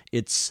are.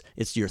 It's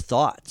your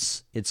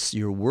thoughts. It's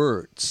your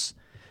words.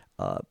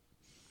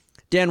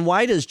 Dan,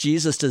 why does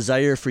Jesus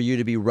desire for you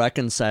to be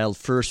reconciled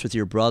first with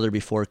your brother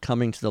before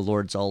coming to the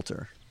Lord's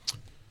altar?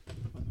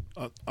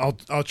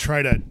 I'll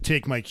try to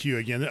take my cue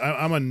again.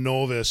 I'm a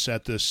novice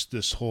at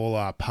this whole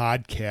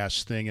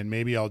podcast thing, and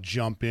maybe I'll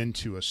jump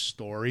into a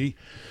story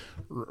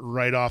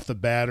right off the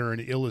bat, or an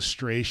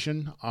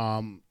illustration.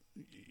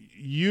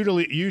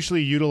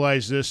 Usually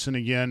utilize this, and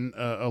again,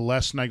 a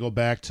lesson I go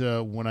back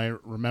to when I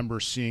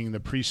remember seeing the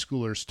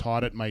preschoolers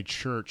taught at my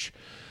church,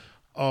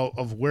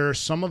 of where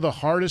some of the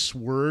hardest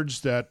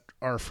words that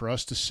are for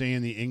us to say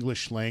in the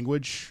English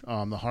language,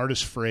 the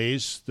hardest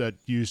phrase that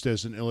used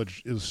as an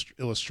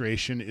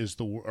illustration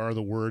are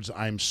the words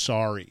 "I'm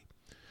sorry."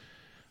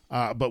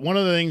 But one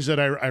of the things that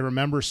I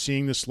remember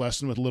seeing this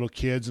lesson with little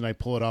kids, and I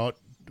pull it out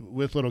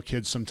with little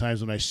kids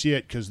sometimes when I see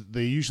it, because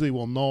they usually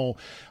will know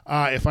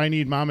if I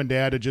need mom and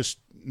dad to just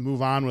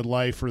move on with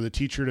life, or the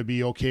teacher to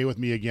be okay with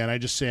me again, I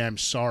just say I'm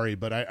sorry.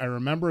 But I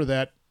remember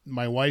that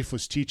my wife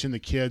was teaching the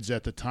kids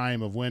at the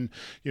time of when,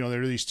 there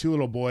were these two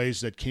little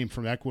boys that came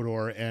from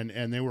Ecuador, and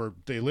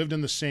they lived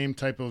in the same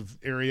type of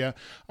area,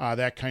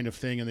 that kind of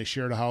thing, and they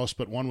shared a house,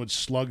 but one would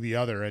slug the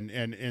other,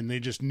 and they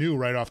just knew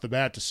right off the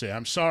bat to say,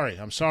 I'm sorry,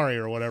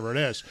 or whatever it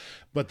is.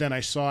 But then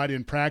I saw it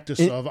in practice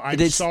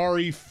I'm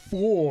sorry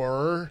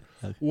for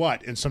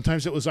what? And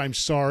sometimes it was, I'm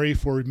sorry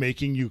for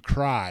making you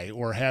cry,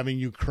 or having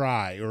you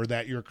cry, or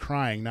that you're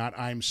crying, not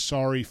I'm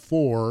sorry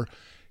for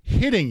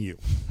hitting you.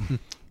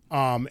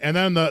 And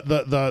then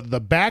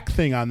the back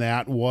thing on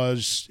that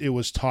was, it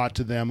was taught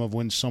to them of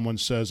when someone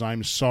says,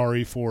 I'm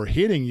sorry for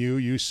hitting you,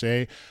 you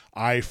say,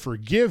 I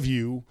forgive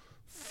you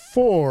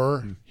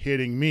for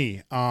hitting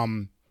me.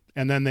 And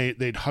then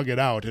they'd hug it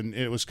out, and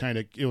it was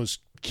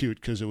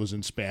cute because it was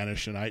in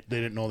Spanish, and they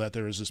didn't know that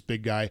there was this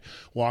big guy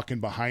walking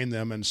behind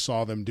them and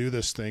saw them do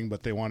this thing,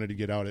 but they wanted to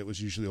get out. It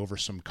was usually over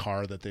some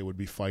car that they would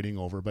be fighting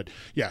over. But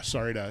yeah,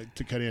 sorry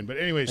to cut in. But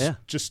anyways,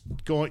 just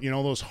going,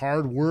 those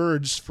hard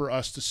words for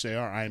us to say,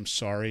 I'm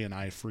sorry and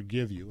I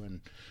forgive you.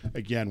 And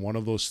again, one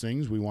of those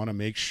things we want to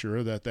make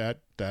sure that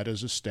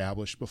is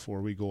established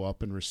before we go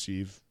up and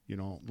receive,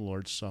 the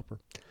Lord's Supper.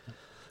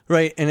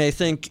 Right, and I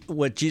think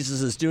what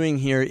Jesus is doing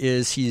here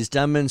is he's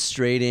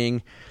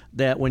demonstrating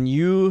that when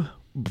you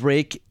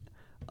break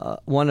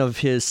one of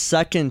his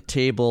second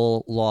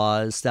table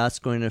laws, that's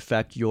going to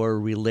affect your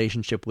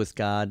relationship with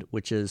God,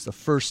 which is the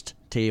first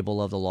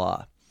table of the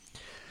law.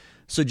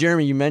 So,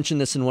 Jeremy, you mentioned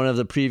this in one of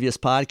the previous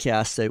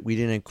podcasts that we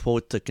didn't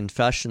quote the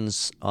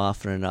confessions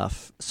often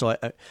enough. So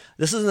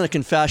this isn't a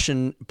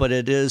confession, but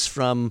it is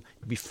from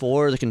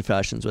before the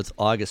confessions with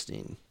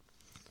Augustine.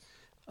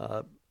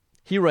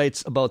 He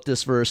writes about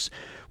this verse,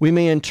 we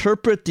may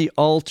interpret the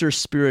altar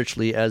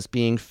spiritually as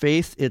being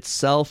faith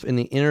itself in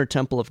the inner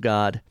temple of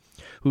God,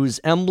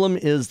 whose emblem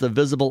is the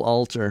visible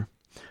altar.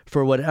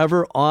 For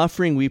whatever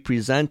offering we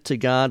present to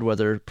God,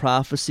 whether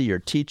prophecy or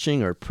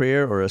teaching or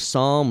prayer or a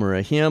psalm or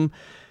a hymn,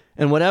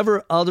 and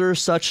whatever other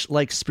such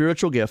like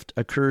spiritual gift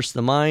occurs to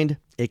the mind,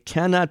 it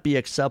cannot be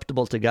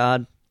acceptable to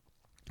God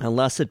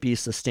unless it be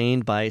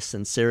sustained by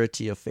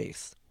sincerity of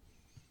faith.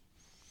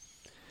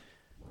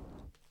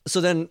 So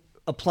then,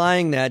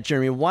 applying that,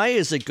 Jeremy, why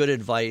is it good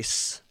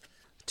advice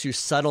to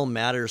settle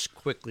matters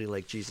quickly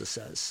like Jesus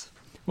says?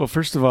 Well,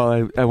 first of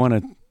all, I want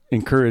to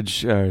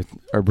encourage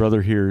our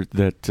brother here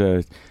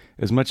that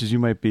as much as you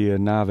might be a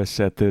novice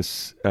at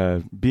this,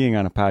 being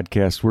on a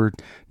podcast, we're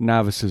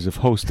novices of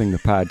hosting the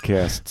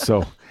podcast.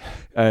 So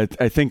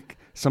I think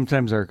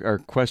sometimes our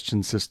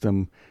question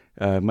system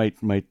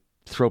might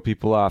throw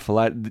people off a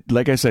lot.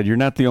 Like I said, you're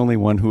not the only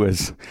one who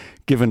has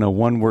given a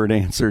one-word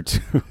answer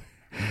to...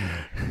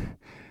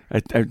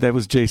 that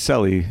was Jay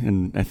Selly,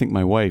 and I think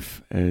my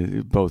wife,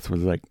 both were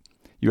like,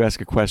 you ask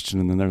a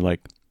question, and then they're like,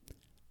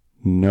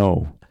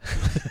 no.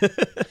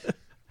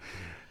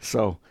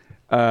 So,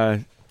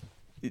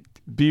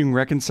 being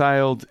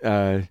reconciled,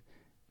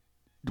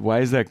 why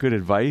is that good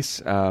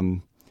advice?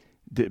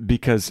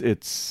 Because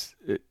it's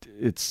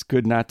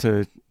good not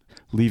to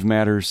leave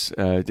matters.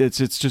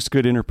 It's just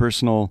good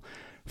interpersonal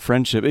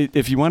friendship.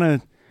 If you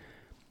want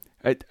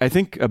to, I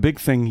think a big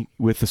thing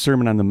with the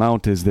Sermon on the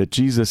Mount is that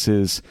Jesus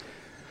is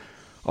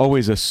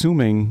always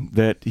assuming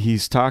that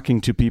he's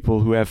talking to people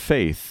who have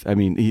faith. I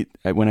mean,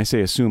 when I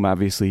say assume,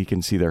 obviously he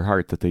can see their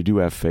heart that they do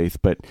have faith,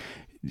 but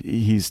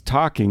he's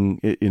talking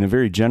in a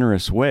very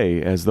generous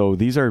way, as though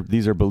these are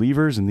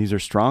believers and these are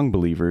strong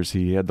believers.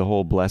 He had the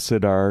whole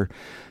blessed are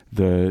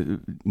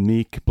the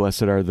meek,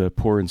 blessed are the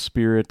poor in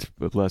spirit,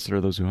 blessed are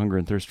those who hunger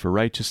and thirst for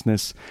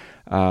righteousness.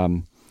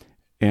 And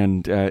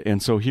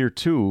so here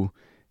too,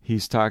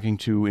 he's talking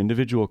to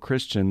individual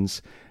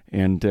Christians,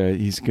 and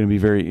he's going to be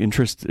very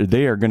interested.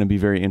 They are going to be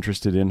very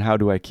interested in, how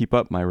do I keep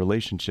up my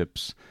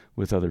relationships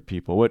with other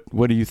people?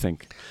 What do you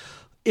think?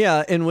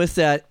 Yeah, and with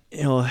that,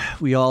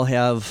 we all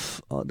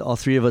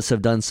three of us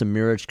have done some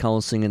marriage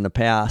counseling in the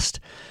past,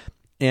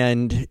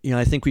 and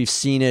I think we've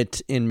seen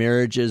it in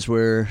marriages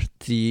where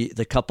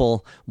the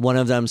couple, one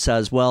of them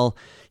says, "Well,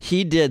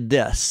 he did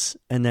this,"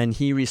 and then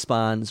he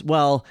responds,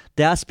 "Well,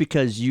 that's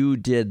because you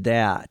did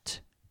that,"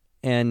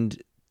 and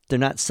they're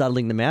not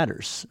settling the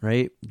matters,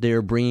 right?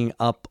 They're bringing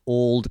up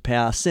old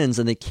past sins,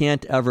 and they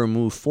can't ever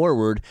move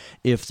forward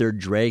if they're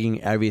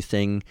dragging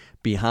everything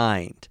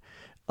behind.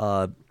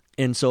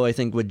 And so I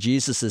think what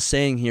Jesus is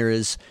saying here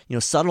is,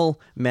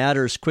 settle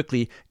matters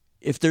quickly.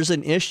 If there's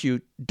an issue,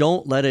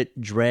 don't let it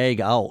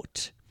drag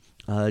out.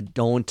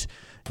 Don't,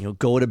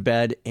 go to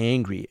bed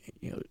angry.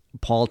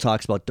 Paul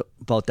talks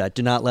about that.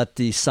 Do not let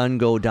the sun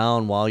go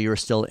down while you're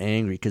still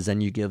angry, because then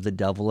you give the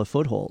devil a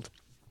foothold.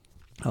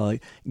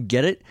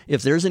 Get it?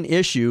 If there's an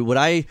issue, what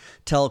I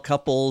tell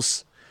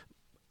couples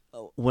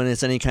when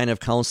it's any kind of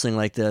counseling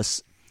like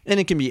this, and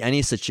it can be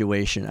any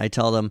situation, I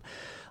tell them,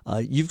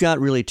 you've got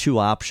really two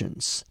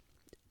options.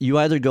 You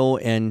either go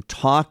and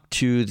talk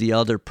to the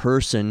other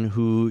person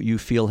who you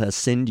feel has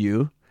sinned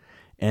you,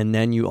 and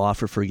then you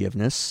offer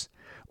forgiveness.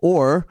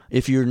 Or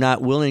if you're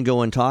not willing to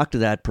go and talk to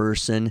that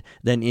person,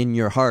 then in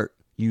your heart,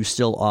 you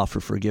still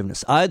offer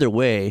forgiveness. Either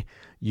way,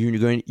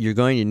 you're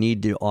going to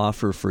need to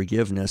offer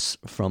forgiveness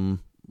from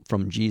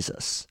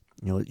Jesus.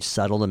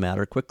 Settle the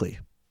matter quickly.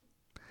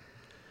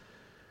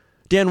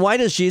 Dan, why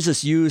does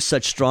Jesus use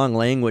such strong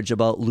language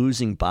about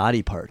losing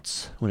body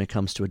parts when it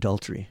comes to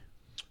adultery?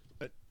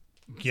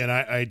 Again,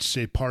 I'd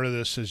say part of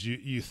this, as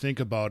you think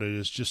about it,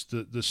 is just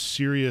the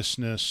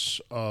seriousness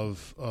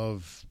of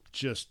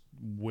just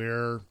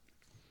where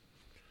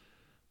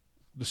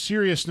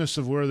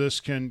this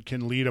can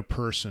lead a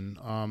person.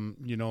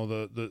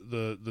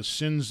 The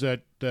sins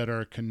that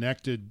are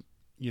connected,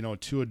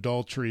 to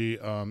adultery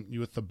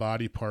with the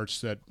body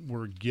parts that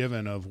we're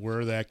given, of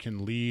where that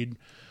can lead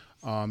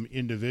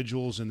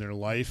individuals in their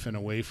life and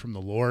away from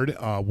the Lord,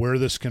 where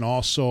this can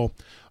also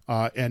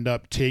end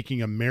up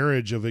taking a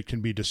marriage, of it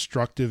can be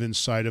destructive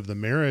inside of the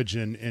marriage,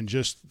 and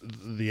just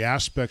the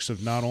aspects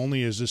of, not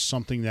only is this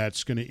something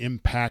that's going to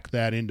impact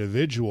that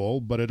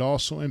individual, but it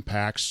also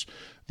impacts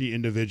the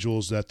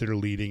individuals that they're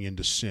leading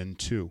into sin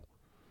too.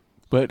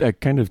 But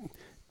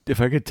if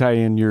I could tie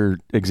in your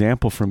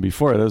example from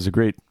before, that was a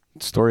great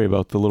story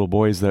about the little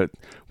boys that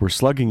were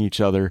slugging each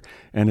other,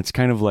 and it's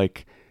kind of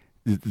like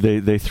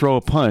they throw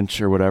a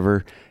punch or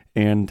whatever,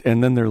 and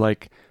then they're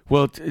like,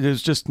 well, it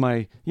was just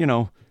my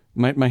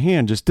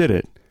hand just did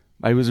it.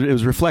 It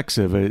was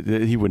reflexive.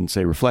 He wouldn't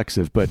say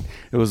reflexive, but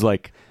it was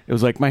like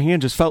my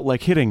hand just felt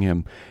like hitting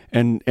him,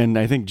 and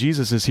I think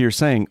Jesus is here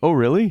saying, oh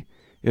really?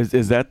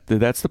 Is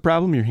that's the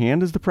problem? Your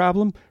hand is the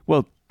problem?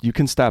 Well, you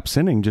can stop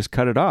sinning, just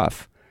cut it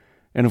off.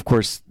 And of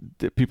course,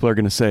 people are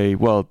going to say,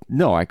 well,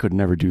 no, I could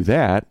never do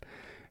that,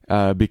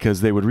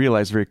 because they would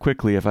realize very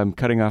quickly, if I'm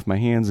cutting off my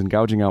hands and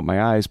gouging out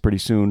my eyes, pretty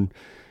soon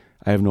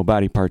I have no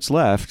body parts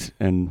left.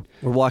 And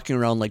we're walking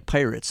around like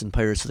pirates in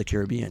Pirates of the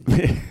Caribbean.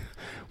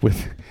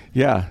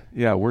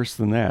 Worse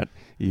than that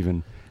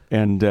even.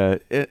 And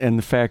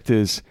the fact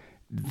is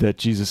that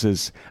Jesus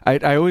is,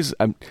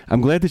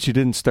 I'm glad that you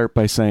didn't start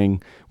by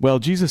saying, well,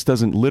 Jesus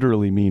doesn't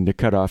literally mean to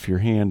cut off your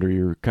hand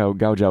or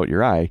gouge out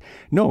your eye.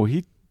 No,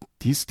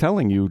 he's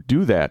telling you,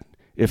 do that.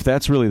 If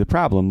that's really the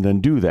problem,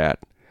 then do that.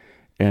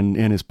 And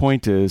his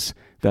point is,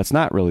 that's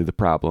not really the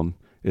problem.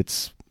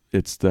 It's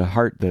the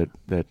heart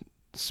that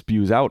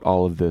spews out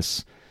all of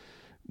this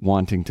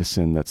wanting to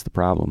sin that's the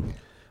problem.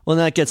 Well,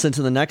 that gets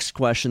into the next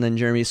question then,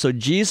 Jeremy. So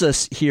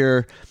Jesus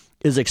here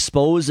is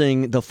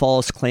exposing the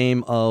false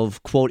claim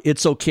of, quote,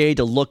 it's okay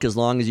to look as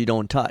long as you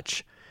don't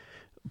touch.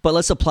 But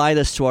let's apply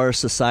this to our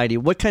society.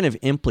 What kind of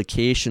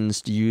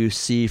implications do you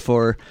see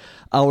for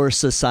our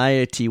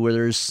society where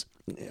there's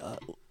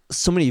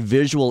so many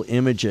visual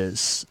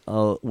images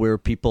where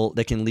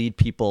that can lead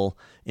people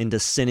into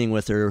sinning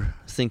with their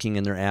thinking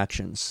and their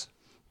actions?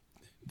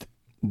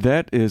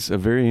 That is a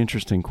very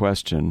interesting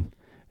question,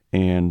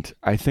 and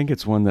I think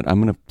it's one that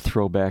I'm going to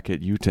throw back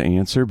at you to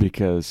answer,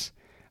 because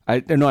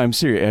I'm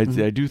serious.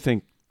 I do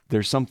think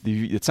there's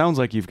something. It sounds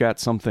like you've got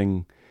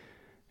something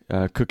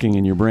cooking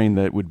in your brain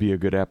that would be a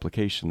good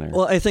application there.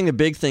 Well, I think the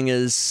big thing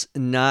is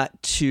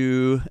not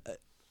to.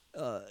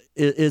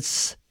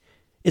 It's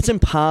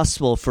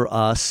impossible for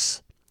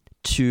us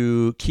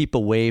to keep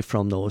away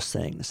from those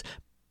things,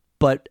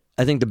 but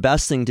I think the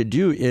best thing to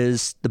do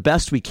is the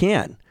best we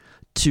can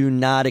to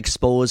not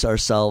expose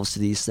ourselves to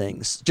these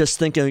things. Just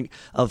thinking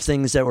of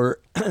things that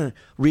were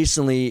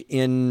recently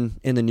in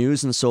the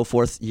news and so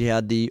forth, you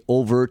had the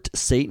overt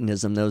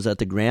Satanism that was at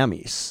the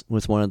Grammys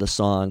with one of the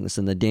songs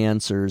and the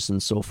dancers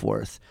and so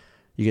forth.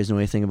 You guys know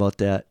anything about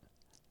that?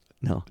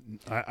 No.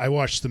 I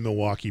watched the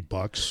Milwaukee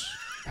Bucks,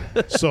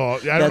 so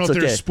I don't know if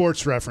there's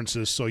sports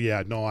references. So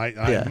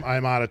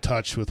I'm out of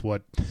touch with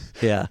what.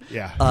 Yeah.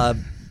 Yeah.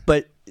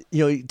 But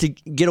to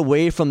get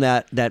away from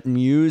that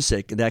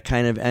music, that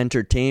kind of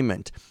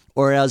entertainment.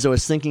 Or as I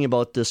was thinking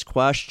about this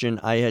question,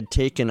 I had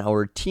taken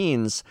our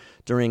teens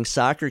during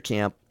soccer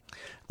camp.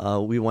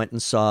 We went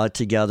and saw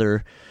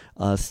together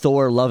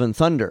Thor: Love and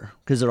Thunder,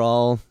 because they're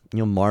all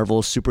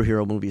Marvel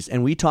superhero movies,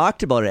 and we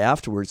talked about it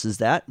afterwards. Is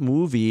that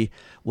movie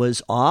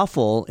was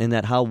awful in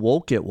that how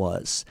woke it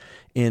was,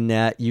 in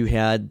that you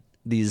had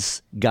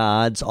these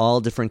gods,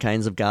 all different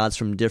kinds of gods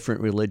from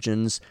different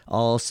religions,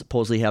 all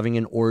supposedly having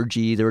an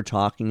orgy. They were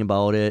talking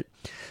about it.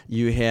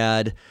 You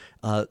had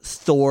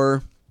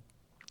Thor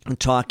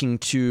talking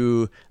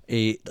to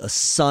a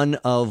son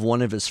of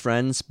one of his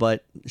friends,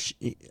 but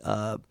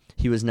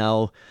he was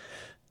now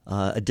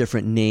a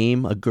different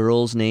name, a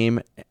girl's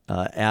name,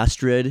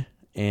 Astrid,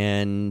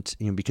 and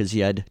because he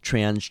had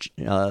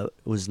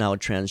was now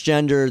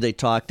transgender. They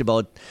talked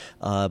about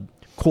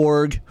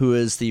Korg, who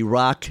is the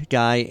rock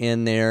guy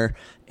in there,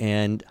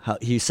 and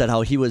he said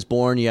how he was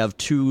born. You have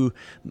two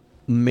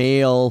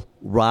male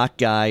rock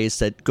guys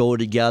that go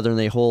together and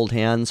they hold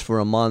hands for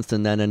a month,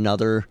 and then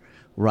another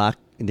rock,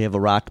 they have a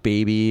rock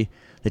baby.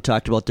 They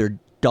talked about their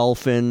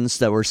dolphins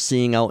that we're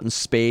seeing out in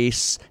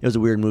space. It was a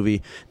weird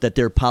movie, that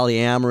they're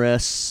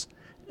polyamorous.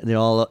 They're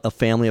all a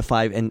family of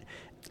 5.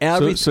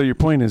 And so your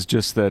point is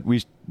just that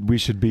we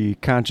should be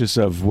conscious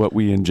of what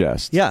we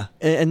ingest. Yeah,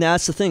 and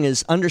that's the thing,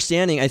 is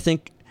understanding. I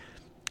think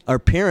our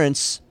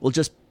parents will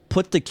just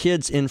put the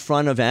kids in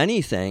front of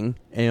anything,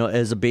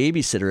 as a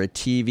babysitter, a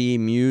TV,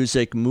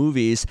 music,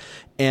 movies,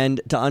 and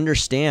to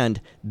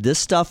understand this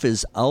stuff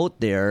is out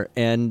there.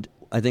 And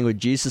I think what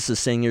Jesus is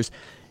saying is,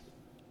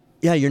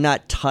 yeah, you're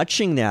not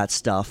touching that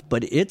stuff,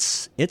 but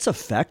it's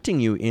affecting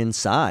you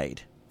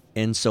inside.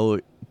 And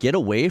so get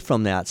away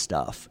from that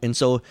stuff. And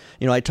so,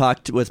 I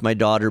talked with my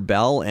daughter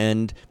Belle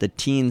and the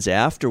teens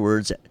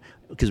afterwards,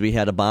 because we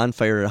had a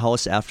bonfire at a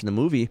house after the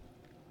movie.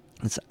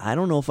 I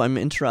don't know if I'm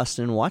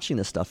interested in watching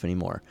this stuff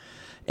anymore.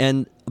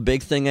 And a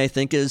big thing I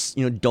think is,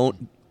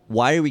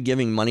 why are we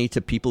giving money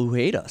to people who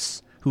hate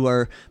us, who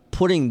are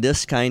putting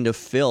this kind of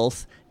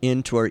filth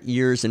into our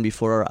ears and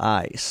before our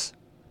eyes,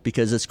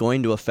 because it's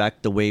going to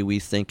affect the way we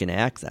think and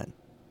act then.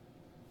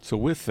 So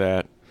with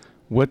that,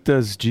 what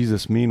does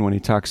Jesus mean when he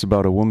talks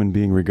about a woman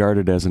being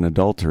regarded as an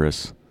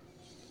adulteress?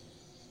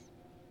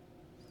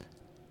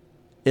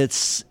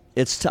 It's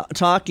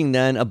talking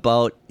then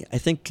about, I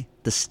think,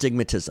 the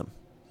stigmatism.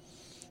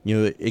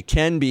 It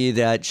can be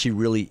that she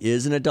really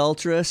is an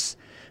adulteress,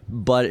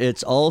 but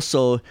it's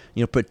also,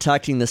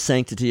 protecting the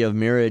sanctity of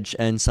marriage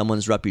and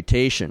someone's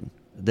reputation.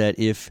 That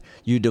if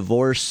you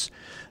divorce,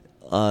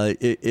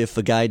 if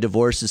a guy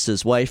divorces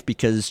his wife,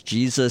 because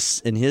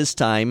Jesus in his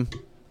time,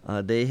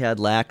 they had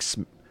lax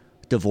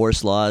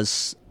divorce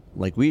laws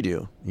like we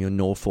do,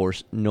 no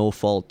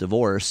fault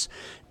divorce,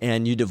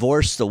 and you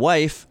divorce the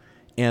wife,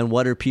 and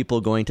what are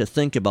people going to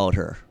think about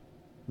her?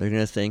 They're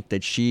going to think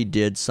that she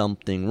did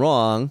something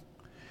wrong,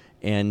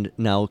 and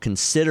now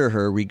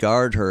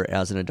regard her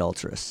as an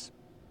adulteress.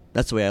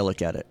 That's the way I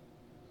look at it.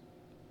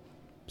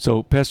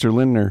 So, Pastor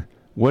Lindner,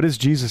 what is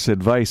Jesus'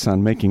 advice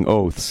on making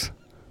oaths?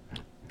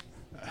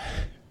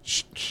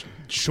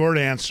 Short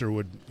answer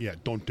would,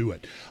 don't do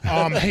it.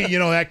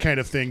 That kind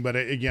of thing. But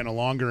again, a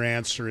longer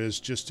answer is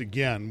just,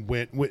 again,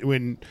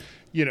 when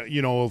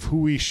of who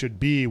we should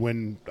be.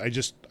 When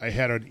I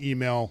had an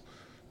email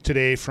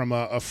today from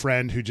a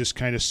friend who just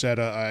kind of said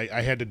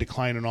I had to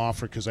decline an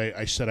offer because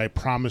I said I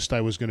promised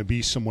I was going to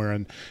be somewhere,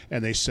 and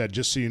they said,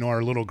 just so you know,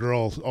 our little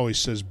girl always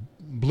says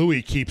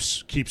Bluey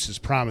keeps his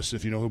promise,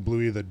 if you know who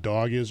Bluey the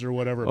dog is or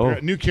whatever. Oh.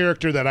 A new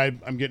character that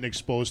I'm getting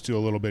exposed to a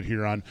little bit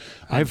here on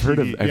I've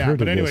TV. heard of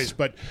But anyways, this.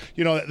 but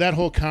that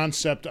whole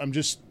concept I'm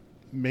just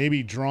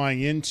maybe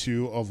drawing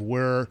into of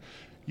where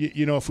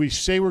if we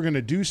say we're going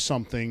to do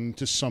something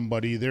to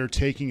somebody, they're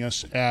taking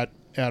us at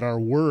our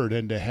word,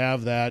 and to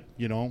have that,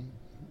 to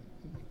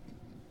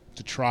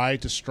try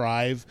to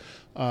strive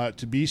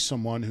to be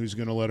someone who's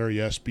going to let our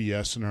yes be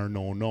yes and our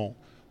no no,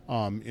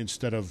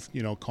 instead of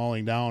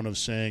calling down of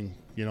saying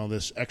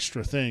this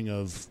extra thing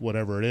of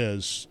whatever it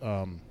is,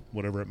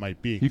 whatever it might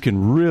be. You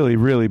can really,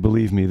 really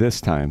believe me this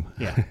time.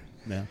 Yeah.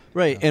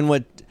 Right, and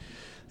what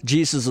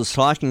Jesus was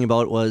talking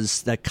about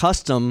was that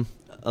custom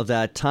of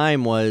that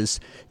time was,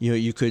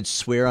 you could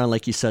swear on,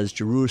 like he says,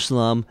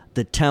 Jerusalem,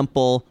 the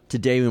temple.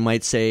 Today we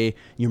might say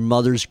your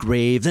mother's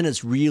grave. Then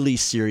it's really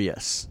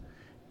serious.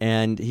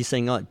 And he's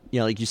saying,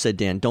 like you said,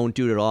 Dan, don't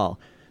do it at all.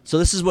 So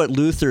this is what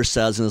Luther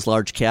says in his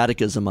large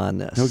catechism on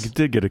this. No, he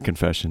did get a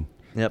confession.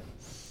 Yep.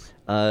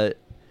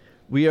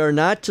 We are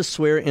not to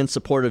swear in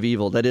support of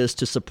evil, that is,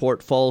 to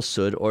support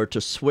falsehood, or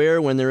to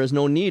swear when there is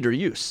no need or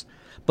use.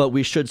 But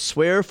we should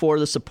swear for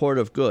the support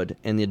of good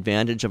and the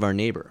advantage of our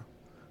neighbor.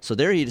 So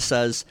there he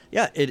says,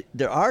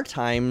 there are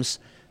times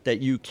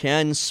that you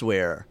can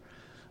swear.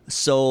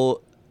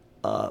 So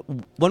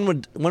when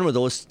would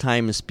those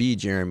times be,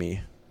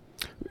 Jeremy?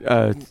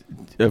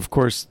 Of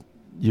course,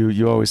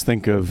 you always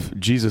think of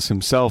Jesus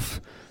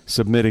himself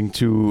submitting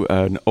to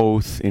an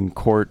oath in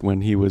court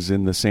when he was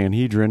in the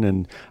Sanhedrin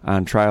and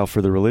on trial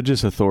for the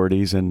religious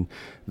authorities, and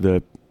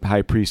the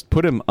high priest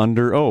put him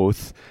under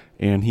oath,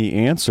 and he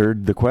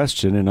answered the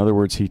question. In other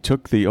words, he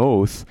took the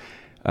oath.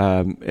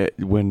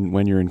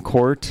 When you're in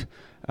court,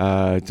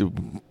 Pastor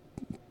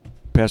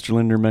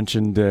Lindner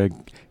mentioned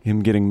him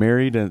getting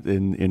married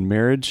in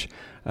marriage.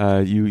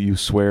 You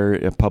swear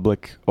a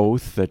public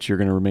oath that you're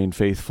going to remain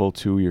faithful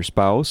to your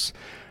spouse.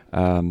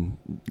 When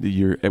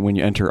you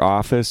enter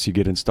office, you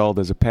get installed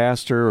as a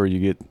pastor, or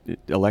you get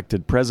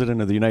elected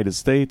president of the United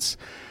States.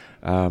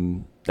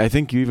 I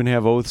think you even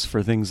have oaths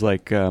for things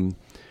like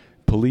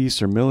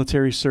police or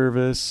military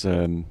service,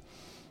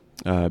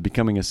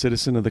 becoming a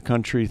citizen of the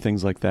country,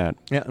 things like that.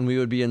 Yeah, and we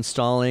would be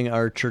installing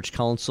our church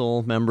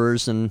council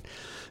members, and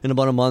in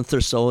about a month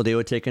or so, they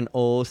would take an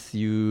oath.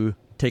 You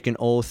take an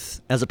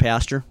oath as a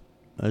pastor,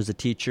 as a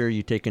teacher.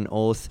 You take an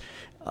oath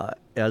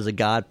as a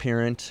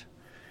godparent.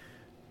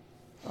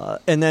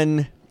 And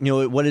then,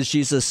 what does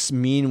Jesus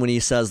mean when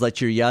he says,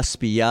 let your yes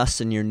be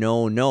yes and your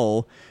no,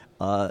 no?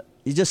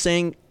 He's just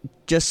saying,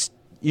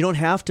 you don't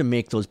have to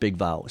make those big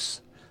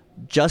vows.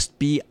 Just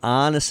be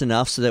honest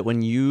enough so that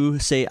when you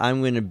say,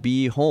 I'm going to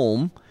be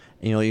home,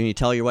 you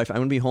tell your wife, I'm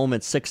going to be home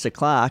at 6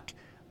 o'clock,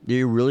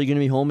 you're really going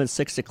to be home at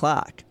 6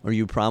 o'clock. Or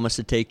you promise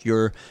to take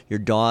your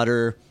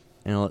daughter,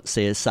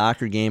 say a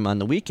soccer game on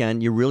the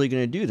weekend, you're really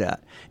going to do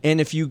that.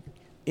 And if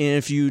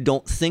you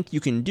don't think you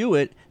can do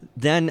it,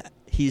 then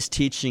he's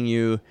teaching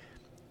you,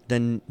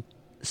 then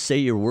say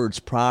your words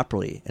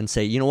properly and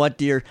say, you know what,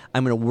 dear,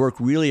 I'm going to work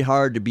really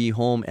hard to be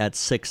home at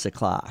 6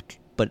 o'clock,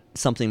 but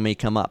something may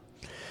come up.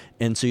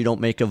 And so you don't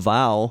make a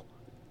vow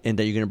and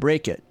that you're going to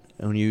break it.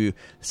 And when you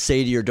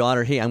say to your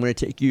daughter, hey, I'm going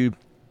to take you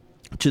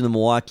to the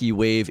Milwaukee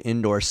Wave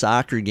indoor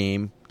soccer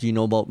game. Do you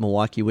know about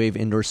Milwaukee Wave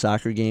indoor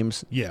soccer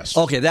games? Yes.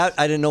 Okay, that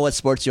I didn't know what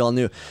sports you all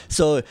knew.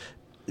 So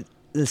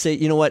they say,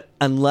 you know what,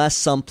 unless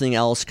something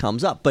else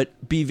comes up.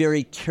 But be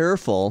very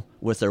careful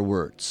with their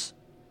words.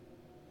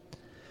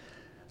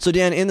 So,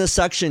 Dan, in this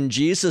section,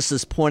 Jesus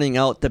is pointing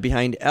out that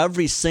behind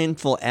every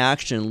sinful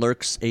action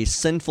lurks a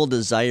sinful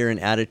desire and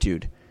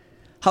attitude.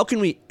 How can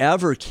we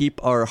ever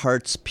keep our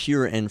hearts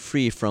pure and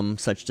free from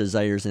such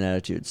desires and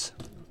attitudes?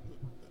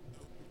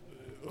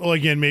 Well,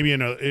 again, maybe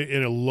in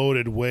a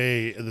loaded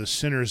way, the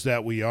sinners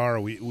that we are,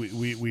 we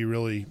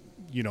really,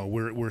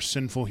 we're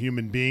sinful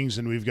human beings,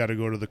 and we've got to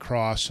go to the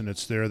cross, and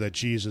it's there that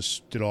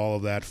Jesus did all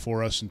of that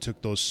for us and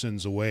took those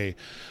sins away.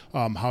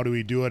 How do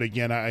we do it?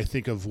 Again, I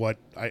think of what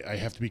I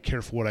have to be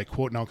careful what I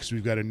quote now because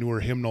we've got a newer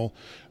hymnal,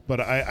 but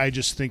I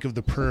just think of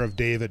the prayer of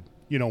David.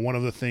 One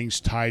of the things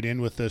tied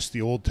in with this,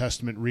 the Old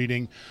Testament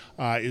reading,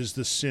 is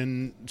the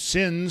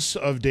sins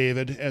of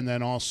David and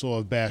then also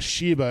of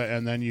Bathsheba.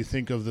 And then you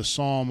think of the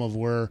psalm of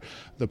where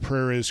the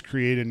prayer is,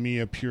 create in me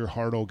a pure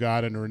heart, O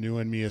God, and renew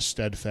in me a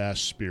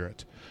steadfast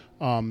spirit.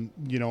 And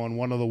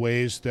one of the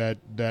ways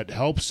that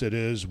helps it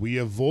is we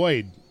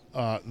avoid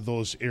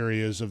those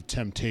areas of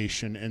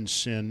temptation and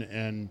sin.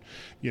 And,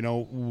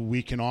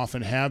 we can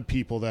often have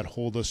people that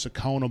hold us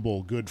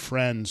accountable, good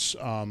friends,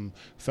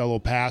 fellow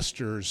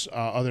pastors,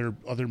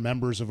 other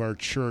members of our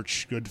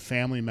church, good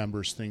family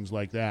members, things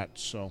like that.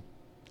 So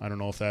I don't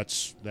know if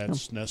that's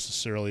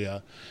necessarily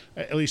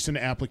at least an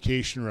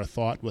application or a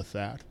thought with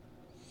that.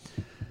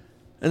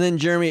 And then,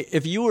 Jeremy,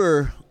 if you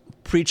were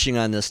preaching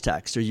on this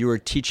text or you were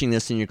teaching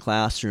this in your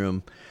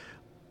classroom,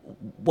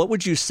 what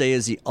would you say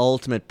is the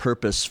ultimate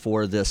purpose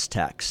for this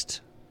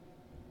text?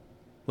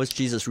 What's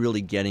Jesus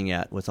really getting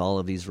at with all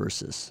of these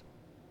verses?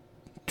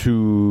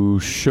 To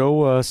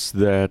show us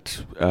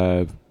that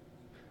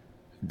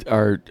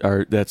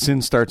that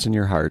sin starts in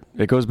your heart.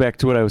 It goes back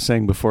to what I was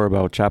saying before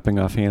about chopping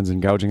off hands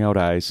and gouging out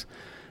eyes.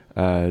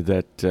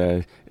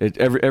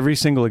 Every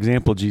single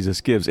example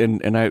Jesus gives,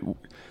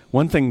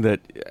 one thing that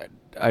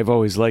I've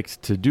always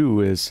liked to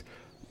do is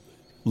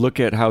look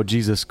at how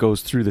Jesus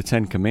goes through the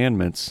 10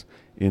 Commandments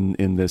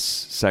in this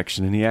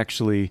section, and he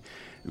actually,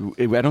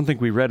 I don't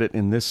think we read it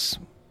in this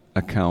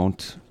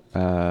account.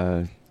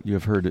 You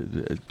have heard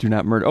it, do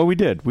not murder. Oh, we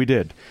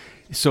did.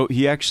 So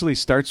he actually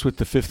starts with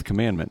the 5th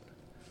commandment.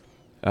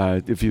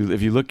 If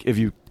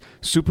you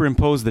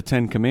superimpose the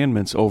 10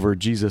 Commandments over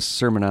Jesus'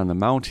 Sermon on the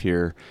Mount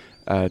here,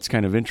 it's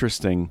kind of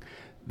interesting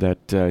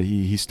that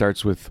he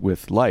starts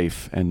with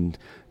life and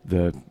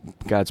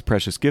God's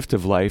precious gift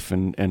of life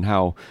and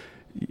how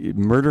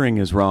murdering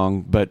is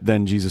wrong, but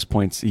then Jesus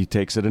he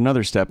takes it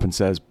another step and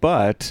says,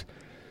 but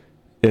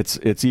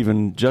it's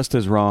even just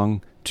as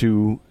wrong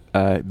to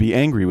be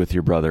angry with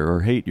your brother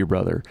or hate your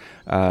brother.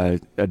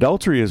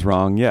 Adultery is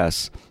wrong,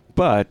 yes,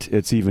 but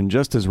it's even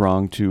just as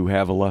wrong to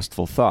have a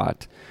lustful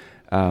thought.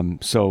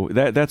 So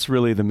that's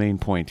really the main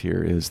point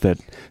here, is that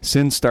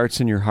sin starts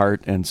in your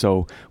heart, and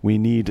so we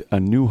need a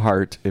new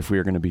heart if we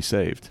are going to be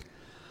saved.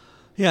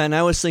 Yeah, and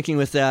I was thinking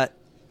with that,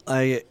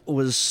 I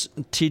was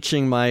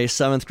teaching my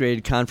 7th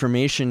grade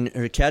confirmation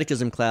or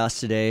catechism class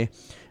today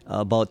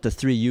about the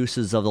 3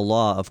 uses of the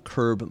law of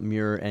curb,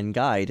 mirror, and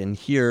guide. And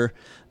here,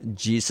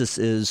 Jesus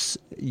is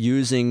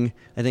using,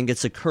 I think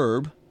it's a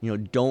curb,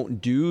 don't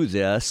do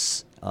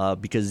this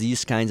because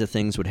these kinds of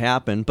things would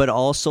happen, but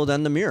also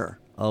then the mirror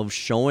of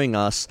showing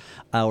us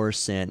our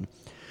sin.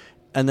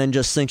 And then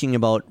just thinking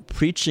about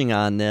preaching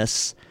on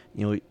this,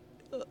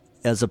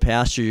 as a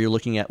pastor, you're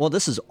looking at, well,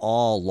 this is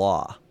all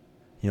law.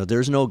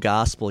 There's no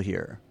gospel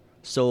here.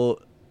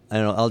 So I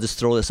don't know, I'll just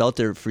throw this out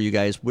there for you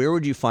guys. Where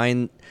would you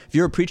find, if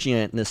you were preaching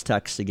it in this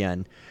text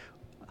again,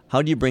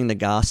 how do you bring the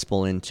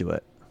gospel into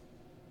it?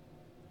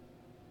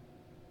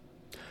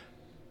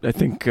 I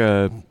think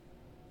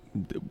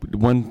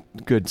one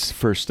good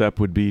first step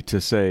would be to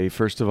say,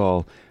 first of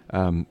all,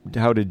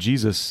 how did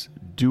Jesus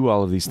do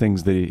all of these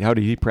things? How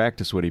did he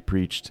practice what he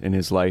preached in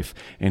his life?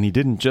 And he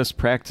didn't just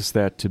practice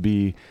that to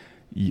be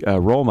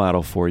a role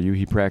model for you.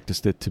 He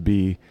practiced it to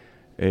be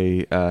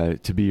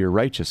your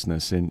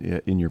righteousness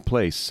in your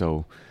place.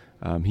 So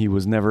he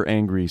was never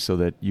angry so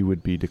that you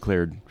would be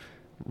declared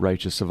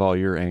righteous of all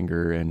your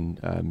anger,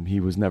 and he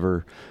was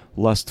never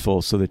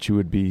lustful so that you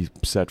would be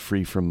set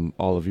free from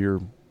all of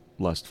your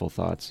lustful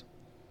thoughts.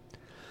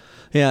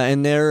 Yeah,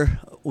 and there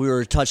we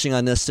were touching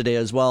on this today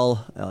as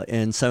well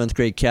in 7th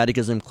grade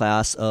catechism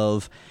class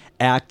of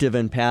active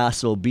and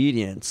passive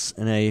obedience.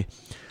 And I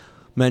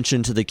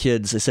mentioned to the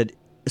kids, I said,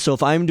 so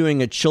if I'm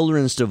doing a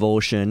children's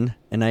devotion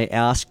and I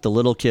ask the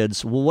little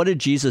kids, well, what did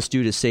Jesus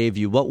do to save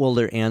you? What will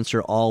their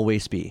answer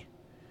always be?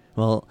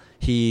 Well,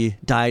 he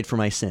died for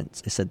my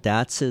sins. I said,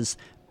 that's his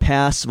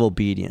passive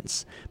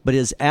obedience. But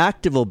his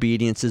active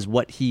obedience is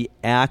what he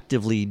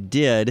actively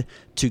did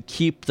to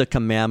keep the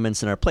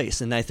commandments in our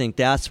place. And I think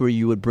that's where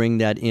you would bring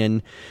that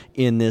in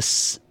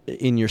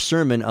your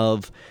sermon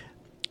of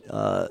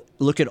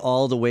look at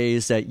all the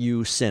ways that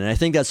you sin. And I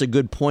think that's a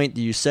good point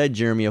that you said,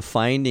 Jeremy, of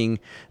finding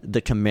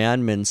the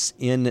commandments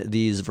in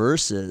these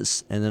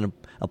verses and then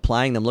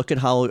applying them. Look at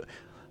how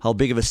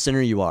big of a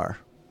sinner you are.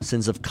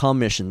 Sins of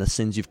commission, the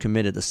sins you've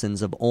committed, the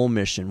sins of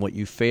omission, what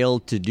you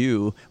failed to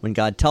do when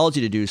God tells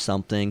you to do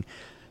something.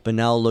 But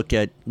now look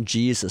at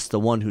Jesus, the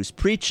one who's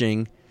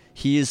preaching.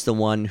 He is the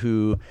one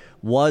who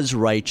was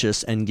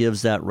righteous and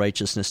gives that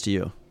righteousness to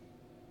you.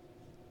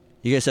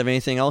 You guys have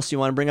anything else you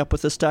want to bring up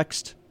with this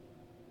text?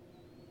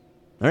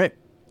 All right.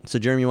 So,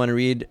 Jeremy, you want to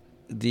read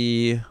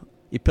the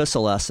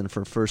epistle lesson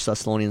for 1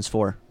 Thessalonians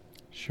 4?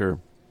 Sure.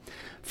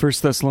 1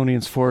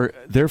 Thessalonians 4,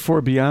 therefore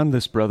beyond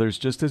this, brothers,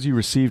 just as you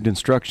received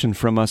instruction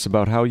from us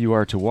about how you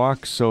are to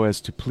walk so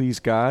as to please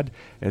God,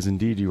 as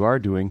indeed you are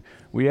doing,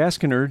 we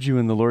ask and urge you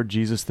in the Lord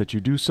Jesus that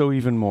you do so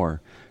even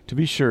more. To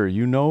be sure,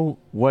 you know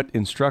what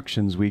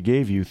instructions we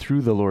gave you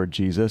through the Lord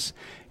Jesus.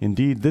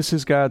 Indeed, this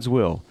is God's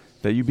will,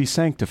 that you be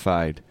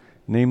sanctified,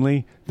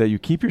 namely, that you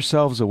keep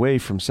yourselves away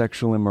from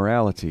sexual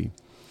immorality.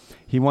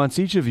 He wants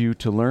each of you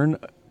to learn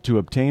to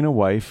obtain a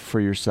wife for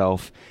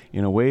yourself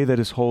in a way that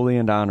is holy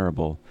and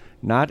honorable,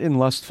 not in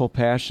lustful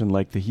passion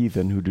like the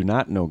heathen who do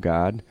not know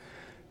God.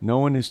 No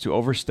one is to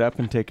overstep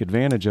and take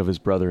advantage of his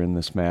brother in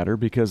this matter,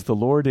 because the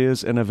Lord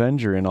is an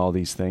avenger in all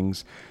these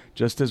things,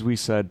 just as we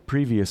said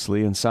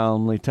previously and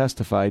solemnly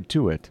testified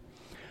to it.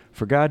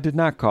 For God did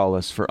not call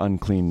us for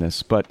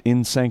uncleanness, but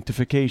in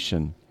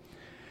sanctification.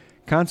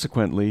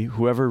 Consequently,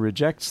 whoever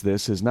rejects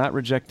this is not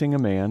rejecting a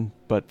man,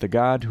 but the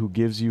God who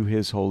gives you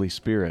his Holy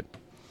Spirit.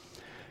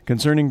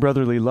 Concerning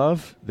brotherly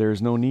love, there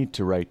is no need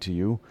to write to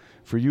you,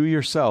 for you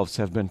yourselves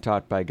have been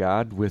taught by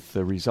God, with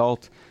the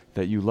result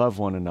that you love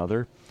one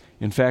another.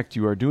 In fact,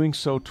 you are doing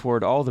so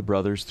toward all the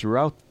brothers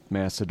throughout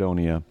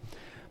Macedonia.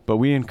 But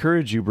we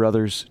encourage you,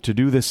 brothers, to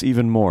do this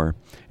even more,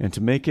 and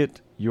to make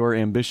it your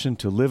ambition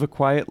to live a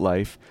quiet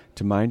life,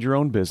 to mind your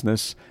own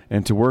business,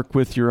 and to work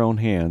with your own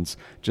hands,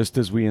 just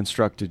as we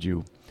instructed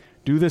you.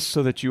 Do this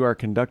so that you are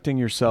conducting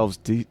yourselves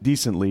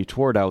decently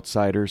toward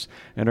outsiders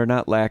and are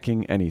not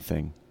lacking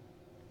anything.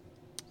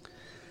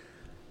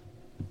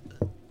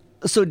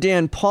 So,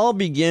 Dan, Paul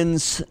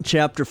begins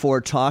chapter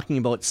 4 talking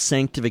about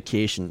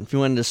sanctification. If you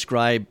want to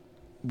describe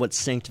what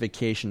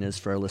sanctification is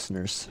for our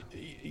listeners.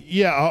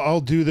 Yeah,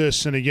 I'll do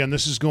this. And again,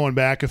 this is going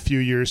back a few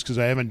years because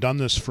I haven't done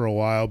this for a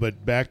while,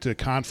 but back to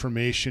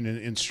confirmation and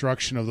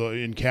instruction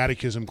in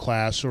catechism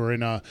class or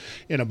in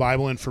a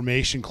Bible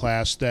information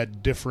class,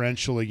 that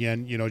differential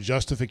again,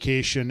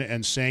 justification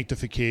and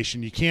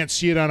sanctification. You can't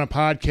see it on a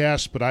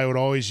podcast, but I would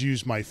always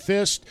use my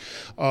fist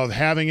of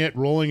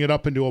rolling it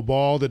up into a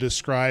ball to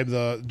describe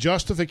the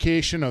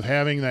justification of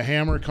having the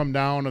hammer come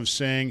down of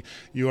saying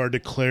you are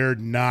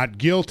declared not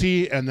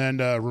guilty, and then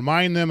to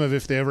remind them of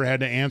if they ever had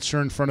to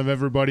answer in front of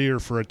everybody or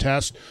for a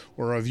test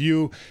or a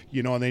view,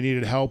 and they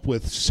needed help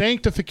with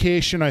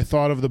sanctification. I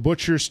thought of the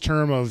butcher's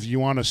term of you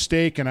want a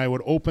steak, and I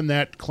would open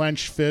that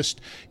clenched fist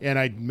and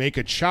I'd make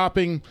a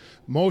chopping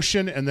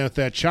motion, and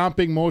that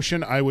chopping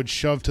motion I would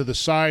shove to the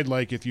side,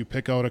 like if you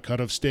pick out a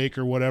cut of steak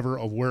or whatever,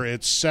 of where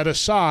it's set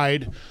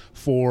aside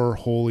for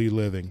holy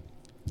living.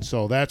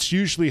 So that's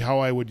usually how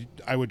I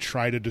would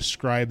try to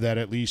describe that,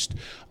 at least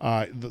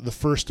the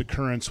first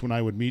occurrence when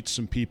I would meet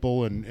some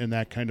people and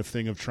that kind of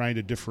thing, of trying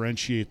to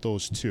differentiate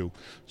those two.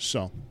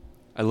 So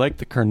I like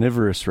the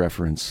carnivorous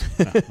reference.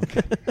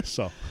 Okay.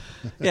 So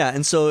yeah,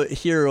 and so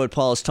here what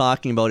Paul is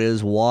talking about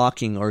is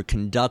walking or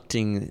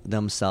conducting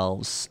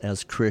themselves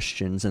as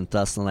Christians in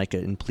Thessalonica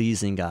and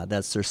pleasing God.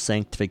 That's their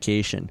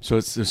sanctification. So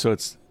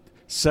it's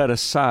set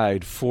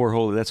aside for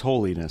holy. That's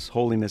holiness.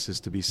 Holiness is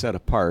to be set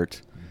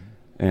apart.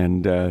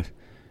 And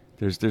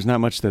there's not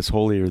much that's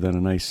holier than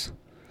a nice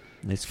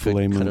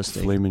filet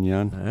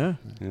mignon.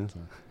 Yeah.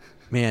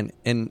 Man,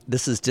 and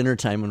this is dinner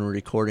time when we're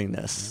recording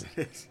this.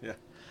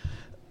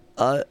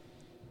 Yeah.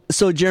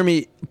 So,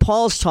 Jeremy,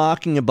 Paul's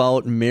talking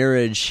about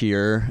marriage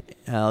here,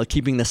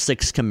 keeping the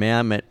sixth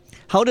commandment.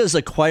 How does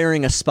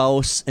acquiring a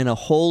spouse in a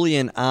holy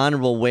and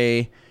honorable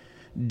way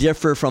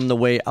differ from the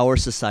way our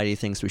society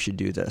thinks we should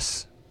do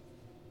this?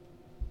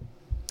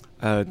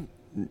 I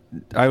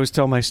always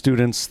tell my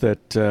students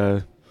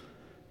that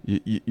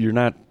you're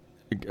not.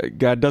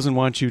 God doesn't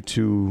want you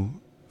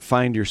to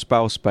find your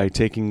spouse by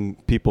taking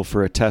people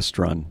for a test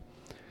run.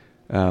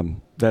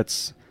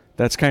 That's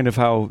kind of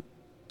how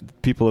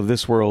people of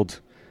this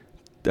world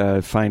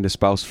find a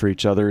spouse for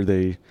each other.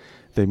 They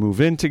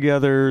move in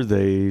together.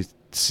 They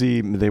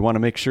want to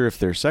make sure if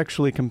they're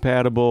sexually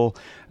compatible,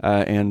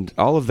 and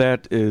all of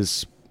that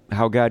is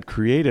how God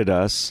created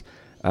us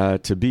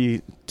to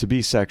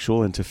be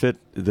sexual and to fit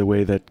the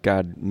way that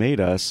God made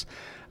us.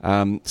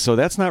 So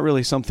that's not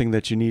really something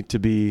that you need to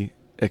be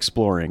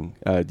exploring.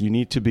 You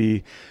need to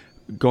be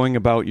going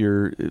about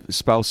your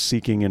spouse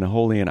seeking in a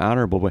holy and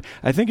honorable way.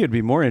 I think it'd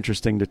be more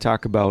interesting to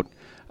talk about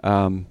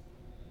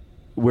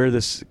where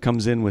this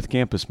comes in with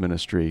campus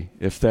ministry.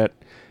 If that,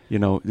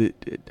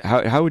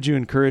 how would you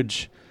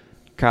encourage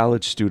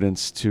college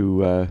students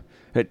to?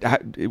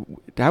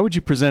 How would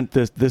you present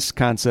this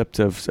concept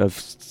of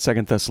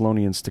 2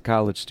 Thessalonians to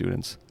college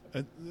students?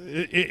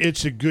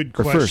 It's a good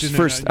question.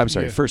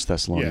 First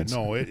Thessalonians. Yeah,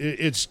 no,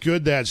 it's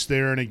good that's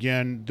there. And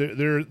again,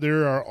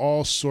 there are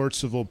all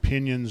sorts of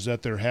opinions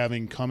that they're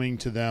having coming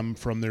to them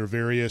from their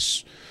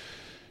various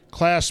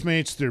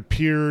classmates, their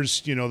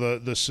peers,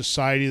 the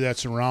society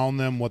that's around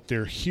them, what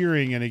they're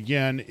hearing. And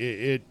again,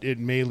 it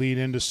may lead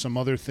into some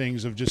other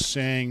things of just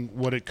saying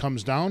what it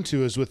comes down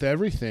to is with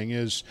everything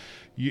is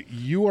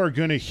you are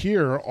going to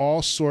hear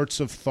all sorts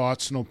of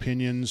thoughts and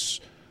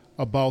opinions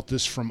about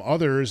this from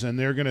others, and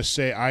they're going to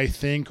say, I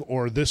think,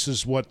 or this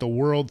is what the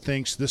world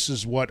thinks, this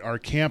is what our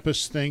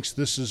campus thinks,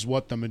 this is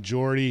what the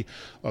majority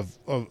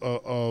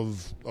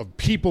of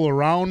people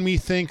around me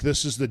think,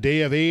 this is the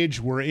day of age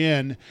we're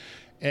in,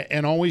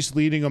 and always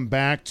leading them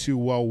back to,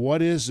 well,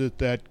 what is it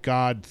that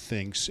God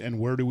thinks, and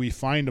where do we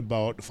find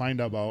about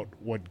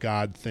what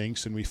God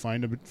thinks, and we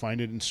find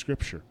it in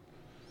Scripture.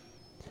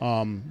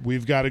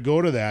 We've got to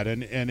go to that,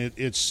 and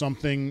it's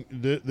something,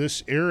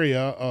 this area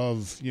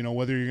of,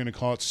 whether you're going to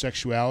call it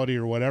sexuality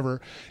or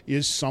whatever,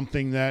 is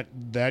something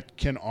that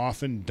can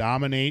often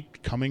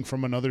dominate coming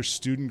from another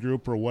student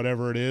group or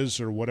whatever it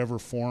is, or whatever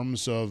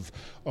forms of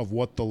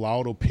what the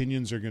loud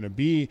opinions are going to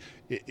be.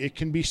 It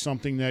can be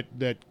something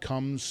that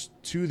comes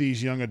to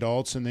these young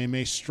adults, and they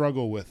may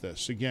struggle with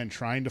this. Again,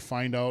 trying to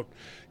find out,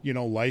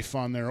 life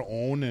on their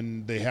own,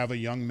 and they have a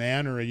young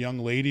man or a young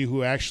lady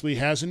who actually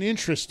has an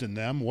interest in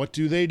them. What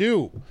do they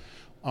do?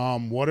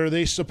 What are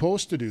they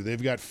supposed to do?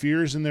 They've got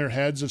fears in their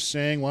heads of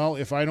saying, well,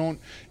 if I don't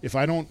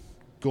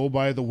go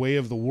by the way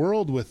of the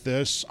world with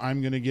this,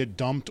 I'm going to get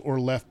dumped or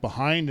left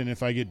behind, and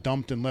if I get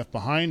dumped and left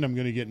behind, I'm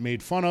going to get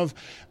made fun of.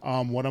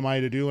 What am I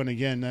to do? And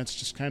again, that's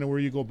just kind of where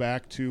you go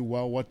back to,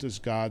 well, what does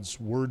God's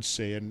Word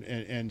say,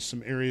 and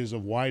some areas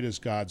of why does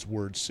God's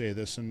Word say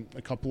this, and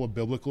a couple of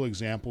biblical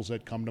examples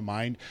that come to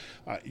mind.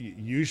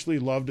 Usually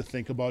love to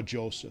think about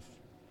Joseph.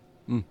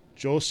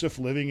 Joseph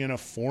living in a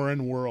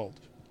foreign world,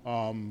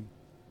 and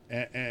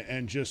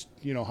just,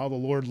 how the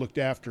Lord looked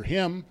after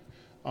him,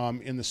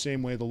 in the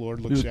same way the Lord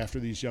looks after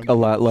these young people. A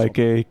lot like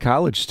a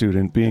college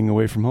student being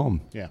away from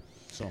home. Yeah.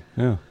 So.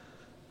 Yeah.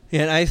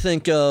 And I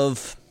think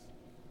of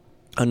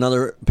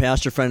another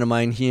pastor friend of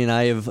mine. He and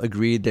I have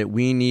agreed that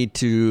we need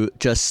to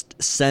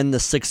just send the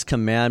Sixth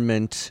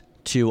Commandment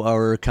to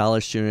our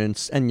college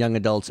students and young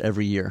adults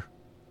every year.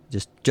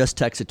 Just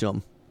text it to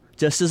them,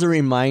 just as a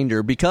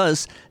reminder,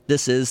 because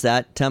this is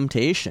that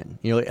temptation.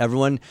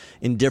 Everyone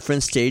in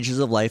different stages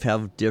of life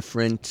have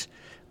different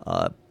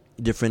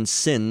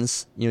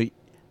sins.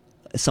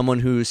 Someone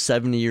who's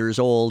 70 years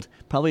old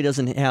probably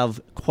doesn't have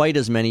quite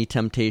as many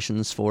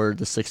temptations for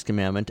the Sixth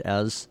Commandment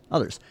as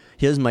others.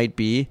 His might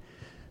be,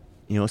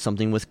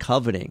 something with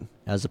coveting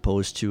as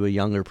opposed to a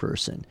younger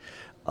person.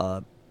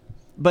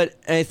 But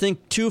I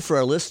think, too, for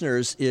our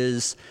listeners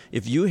is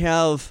if you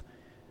have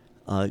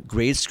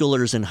grade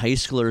schoolers and high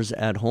schoolers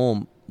at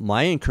home,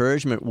 my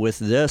encouragement with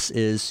this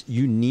is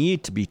you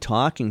need to be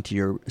talking to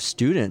your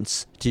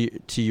students,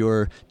 to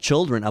your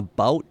children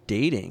about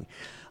dating.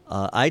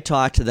 I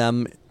talk to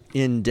them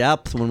in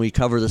depth when we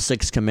cover the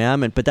Sixth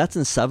Commandment, but that's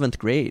in 7th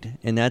grade,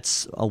 and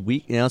that's a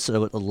week, that's a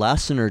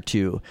lesson or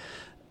two.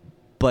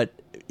 But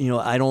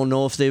I don't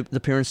know if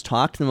the parents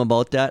talk to them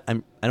about that.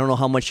 I don't know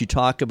how much you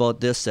talk about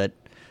this at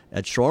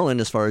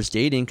Shoreland as far as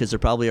dating, because they're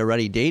probably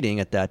already dating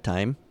at that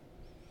time.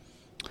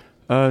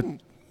 I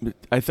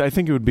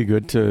think it would be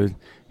good to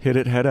hit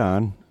it head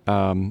on.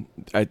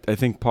 I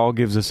think Paul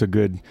gives us a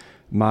good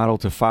model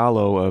to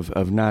follow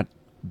of not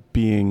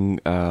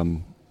being,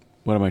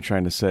 what am I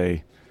trying to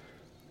say?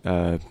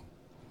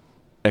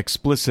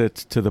 Explicit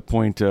to the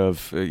point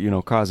of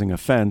causing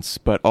offense,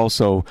 but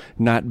also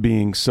not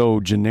being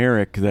so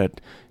generic that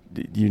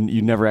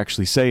you never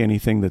actually say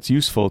anything that's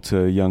useful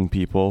to young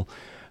people.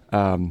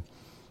 I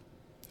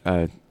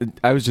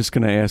was just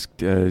going to ask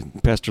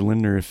Pastor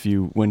Lindner if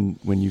when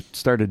you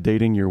started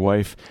dating your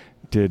wife,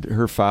 did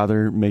her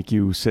father make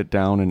you sit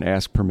down and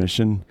ask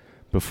permission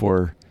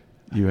before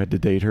you had to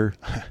date her?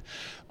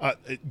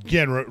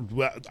 Again,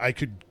 I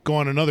could go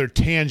on another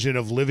tangent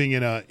of living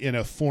in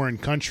a foreign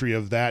country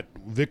of that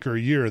vicar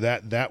year.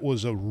 That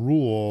was a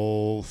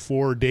rule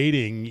for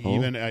dating. Oh.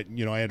 Even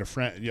I had a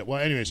friend. Yeah. Well,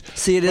 anyways.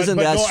 See, it isn't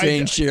that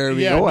strange,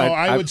 Jeremy. Yeah.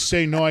 I would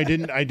say no. I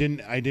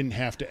didn't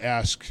have to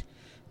ask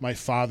my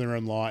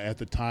father-in-law at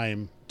the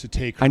time to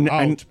take her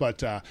out,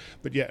 but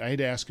yeah, I had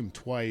to ask him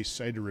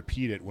twice. I had to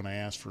repeat it when I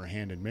asked for a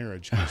hand in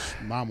marriage because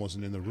Mom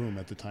wasn't in the room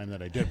at the time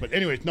that I did. But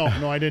anyways, no,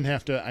 I didn't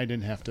have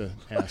to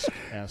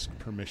ask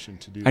permission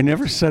to do that. I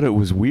never said it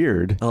was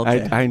weird.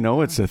 Okay. I know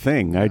it's a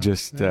thing. I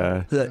just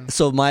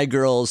so my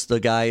girls,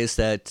 the guys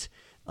that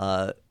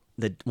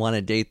want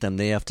to date them,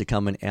 they have to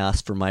come and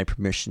ask for my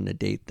permission to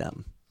date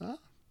them. Oh,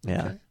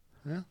 yeah.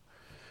 Okay.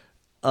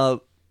 Yeah.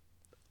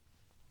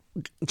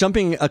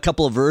 Jumping a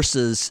couple of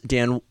verses,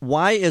 Dan,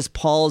 why is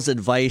Paul's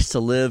advice to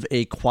live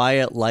a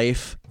quiet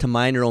life, to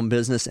mind our own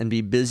business, and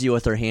be busy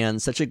with our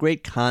hands such a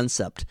great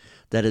concept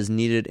that is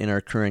needed in our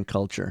current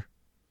culture?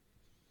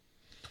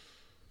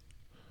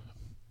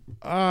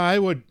 I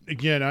would,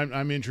 again,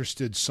 I'm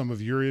interested some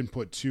of your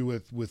input too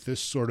with this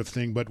sort of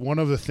thing, but one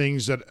of the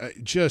things that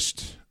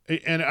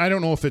and I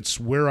don't know if it's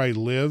where I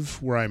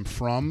live, where I'm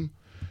from,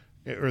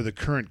 or the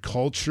current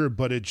culture,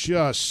 but it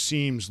just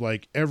seems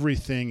like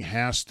everything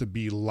has to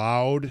be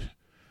loud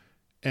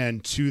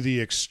and to the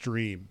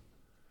extreme.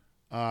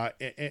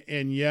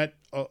 And yet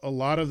a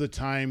lot of the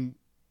time,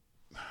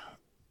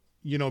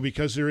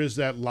 because there is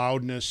that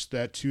loudness,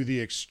 that to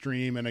the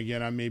extreme, and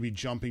again, I'm maybe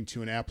jumping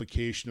to an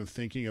application of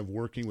thinking of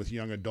working with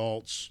young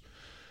adults,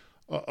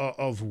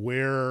 of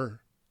where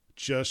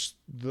just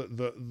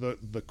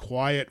the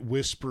quiet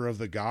whisper of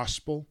the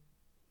gospel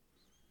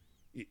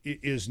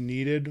is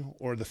needed,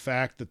 or the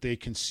fact that they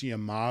can see a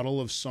model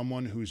of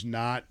someone who's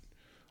not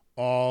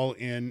all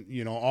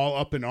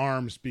up in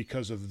arms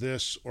because of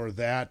this or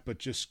that, but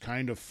just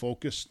kind of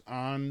focused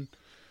on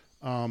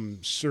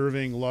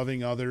serving,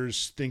 loving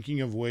others,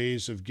 thinking of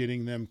ways of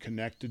getting them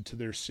connected to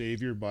their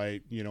Savior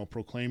by,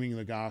 proclaiming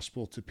the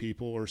gospel to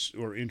people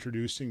or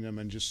introducing them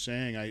and just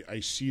saying, I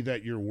see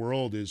that your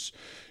world is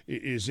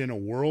in a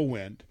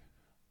whirlwind.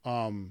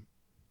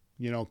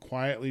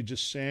 Quietly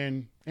just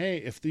saying, hey,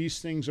 if these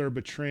things are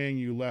betraying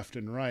you left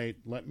and right,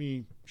 let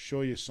me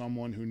show you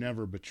someone who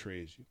never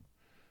betrays you.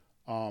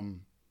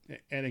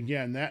 And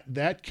again,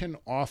 that can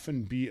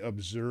often be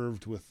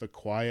observed with the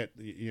quiet,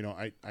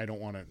 I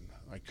don't want to,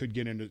 I could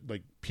get into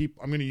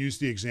people. I'm going to use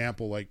the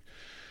example,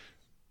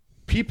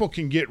 people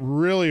can get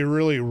really,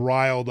 really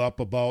riled up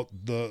about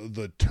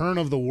the turn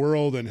of the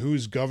world and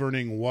who's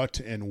governing what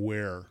and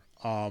where.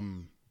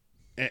 And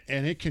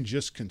it can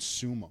just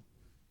consume them.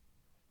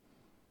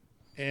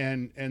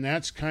 And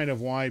that's kind of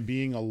why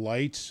being a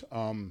light,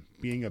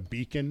 being a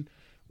beacon,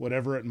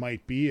 whatever it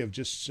might be, of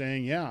just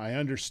saying, yeah, I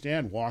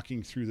understand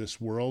walking through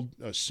this world,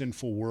 a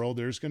sinful world,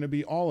 there's going to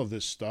be all of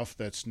this stuff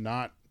that's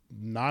not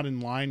in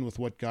line with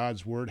what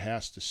God's word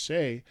has to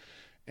say,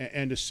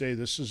 and to say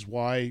this is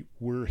why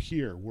we're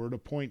here. We're to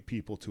point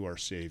people to our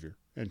Savior,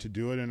 and to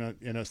do it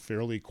in a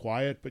fairly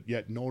quiet but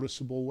yet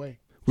noticeable way.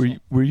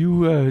 Were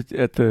you at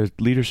the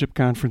leadership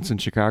conference in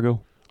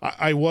Chicago?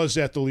 I was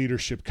at the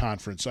leadership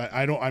conference.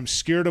 I'm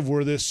scared of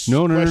where this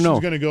question is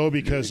going to go,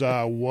 because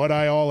what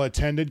I all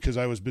attended, because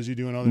I was busy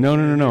doing other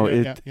things.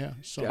 No.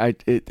 So. I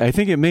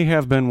think it may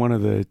have been one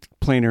of the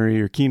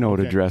plenary or keynote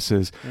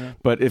addresses,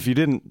 but if you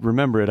didn't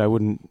remember it, I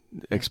wouldn't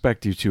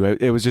expect you to.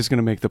 It was just going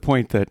to make the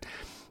point that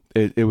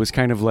it was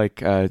kind of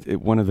like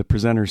one of the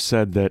presenters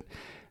said that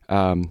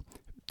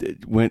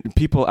when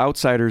people,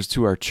 outsiders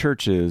to our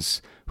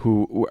churches,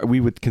 who we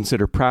would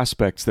consider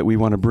prospects that we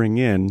want to bring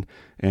in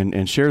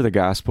and share the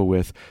gospel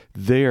with,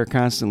 they are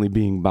constantly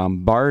being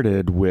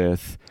bombarded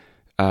with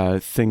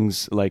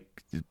things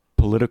like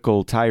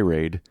political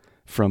tirade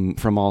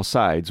from all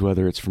sides,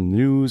 whether it's from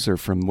news or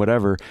from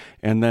whatever.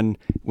 And then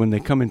when they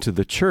come into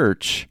the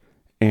church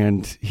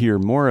and hear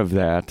more of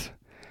that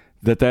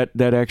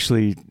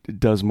actually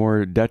does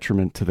more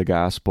detriment to the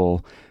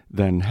gospel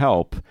than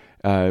help,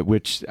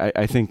 which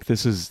I think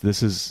this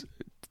is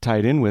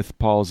tied in with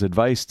Paul's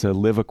advice to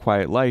live a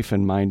quiet life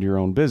and mind your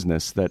own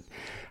business. That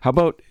how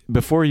about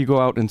before you go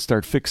out and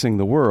start fixing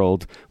the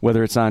world,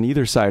 whether it's on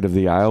either side of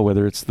the aisle,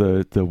 whether it's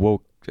the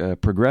woke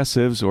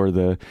progressives or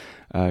the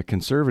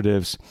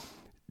conservatives,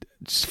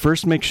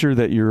 first make sure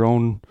that your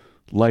own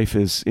life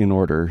is in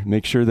order.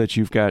 Make sure that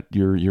you've got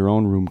your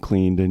own room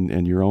cleaned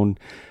and your own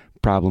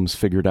problems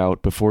figured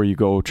out before you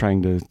go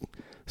trying to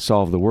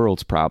solve the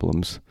world's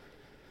problems.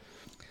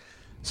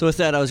 So with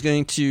that, I was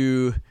going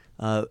to...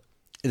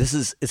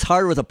 it's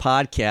hard with a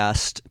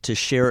podcast to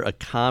share a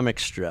comic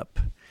strip.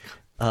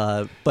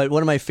 But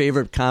one of my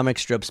favorite comic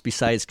strips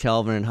besides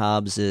Calvin and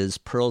Hobbes is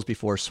Pearls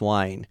Before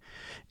Swine.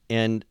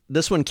 And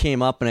this one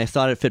came up and I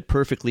thought it fit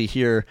perfectly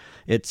here.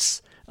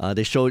 It's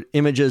they showed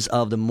images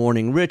of the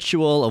morning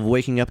ritual of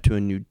waking up to a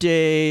new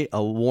day,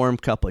 a warm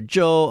cup of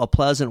joe, a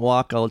pleasant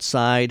walk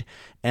outside,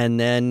 and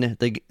then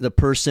the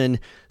person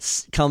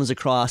comes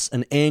across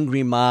an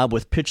angry mob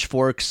with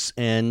pitchforks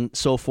and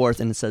so forth,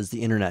 and it says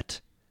the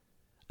internet.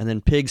 And then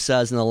Pig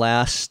says in the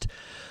last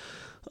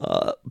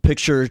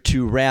picture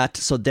to Rat,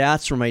 so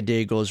that's where my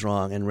day goes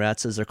wrong. And Rat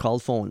says they're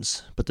called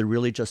phones, but they're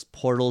really just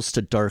portals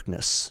to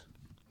darkness.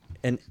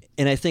 And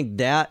I think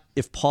that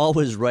if Paul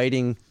was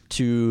writing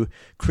to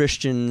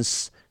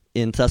Christians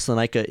in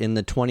Thessalonica in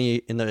the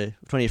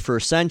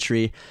 21st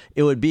century,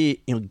 it would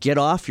be, get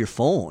off your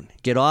phone,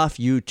 get off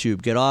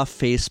YouTube, get off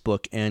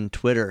Facebook and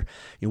Twitter.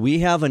 We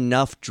have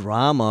enough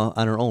drama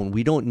on our own.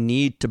 We don't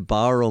need to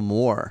borrow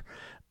more.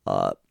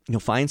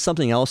 Find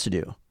something else to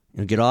do.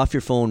 Get off your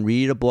phone,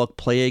 read a book,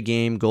 play a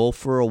game, go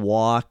for a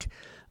walk,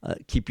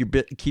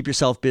 keep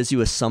yourself busy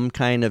with some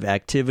kind of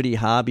activity,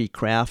 hobby,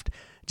 craft.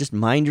 Just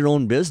mind your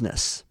own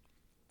business.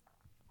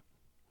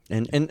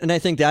 And I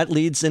think that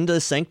leads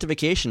into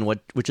sanctification,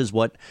 which is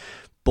what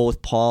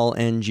both Paul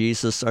and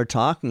Jesus are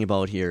talking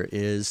about here.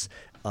 Is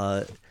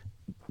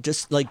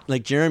just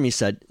like Jeremy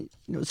said,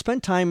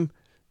 spend time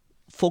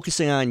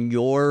focusing on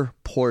your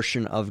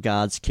portion of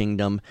God's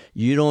kingdom.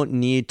 You don't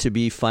need to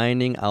be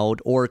finding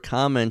out or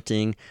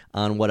commenting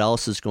on what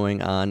else is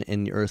going on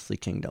in the earthly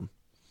kingdom.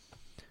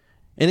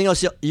 Anything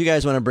else you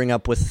guys want to bring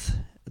up with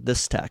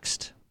this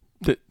text?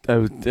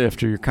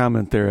 After your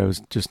comment there, I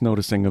was just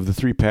noticing of the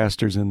three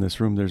pastors in this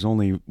room, there's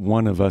only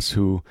one of us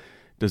who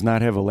does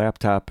not have a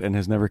laptop and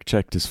has never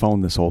checked his phone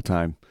this whole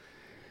time.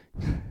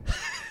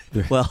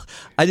 Well,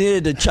 I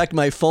needed to check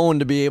my phone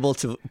to be able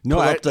to pull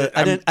up the...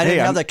 I didn't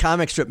have the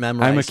comic strip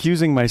memorized. I'm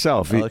accusing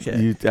myself. Oh,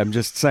 okay. I'm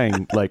just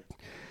saying,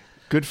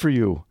 good for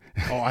you.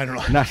 Oh, I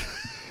don't know.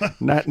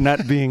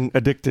 Not being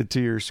addicted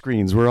to your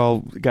screens. We're all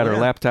got our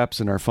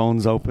laptops and our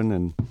phones open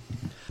and...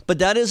 But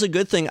that is a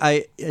good thing.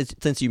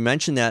 Since you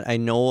mentioned that, I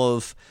know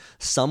of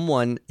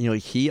someone,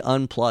 he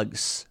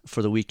unplugs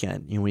for the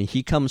weekend. When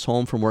he comes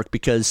home from work,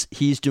 because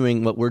he's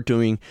doing what we're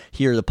doing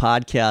here, the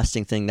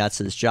podcasting thing, that's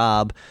his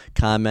job,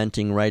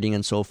 commenting, writing,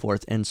 and so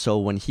forth. And so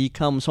when he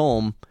comes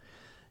home,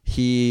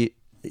 he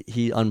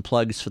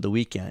unplugs for the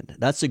weekend.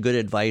 That's a good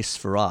advice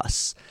for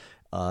us.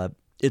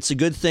 It's a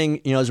good thing,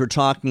 as we're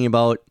talking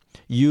about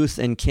youth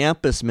and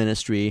campus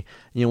ministry,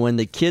 when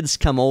the kids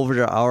come over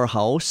to our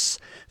house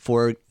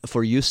for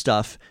youth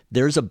stuff,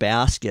 there's a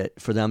basket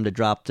for them to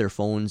drop their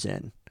phones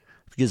in.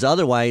 Because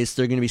otherwise,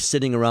 they're going to be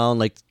sitting around,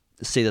 like,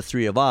 say, the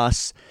three of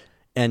us,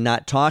 and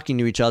not talking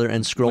to each other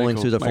and scrolling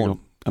through the phone.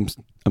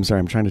 I'm sorry,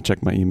 I'm trying to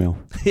check my email.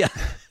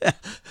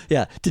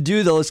 Yeah, to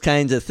do those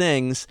kinds of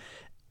things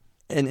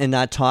and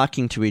not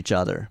talking to each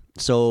other.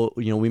 So,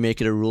 we make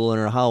it a rule in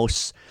our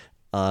house,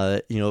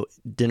 dinner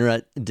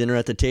at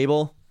the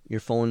table, your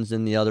phone's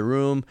in the other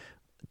room.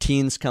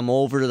 Teens come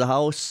over to the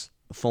house,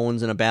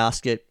 phone's in a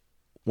basket.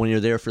 When you're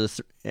there for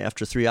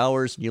after 3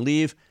 hours, you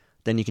leave,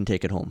 then you can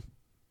take it home.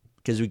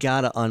 Because we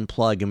got to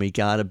unplug and we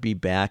got to be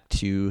back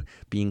to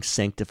being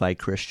sanctified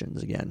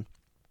Christians again.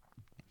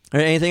 All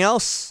right, anything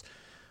else?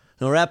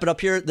 We'll wrap it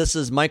up here. This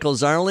is Michael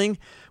Zarling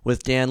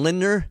with Dan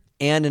Lindner,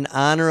 and in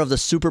honor of the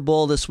Super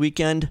Bowl this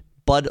weekend,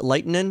 Bud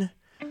Lightnin'.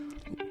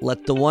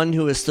 Let the one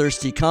who is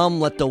thirsty come.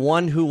 Let the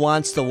one who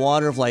wants the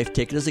water of life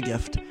take it as a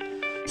gift.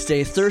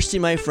 Stay thirsty,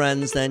 my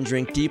friends, then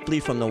drink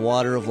deeply from the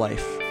water of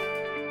life.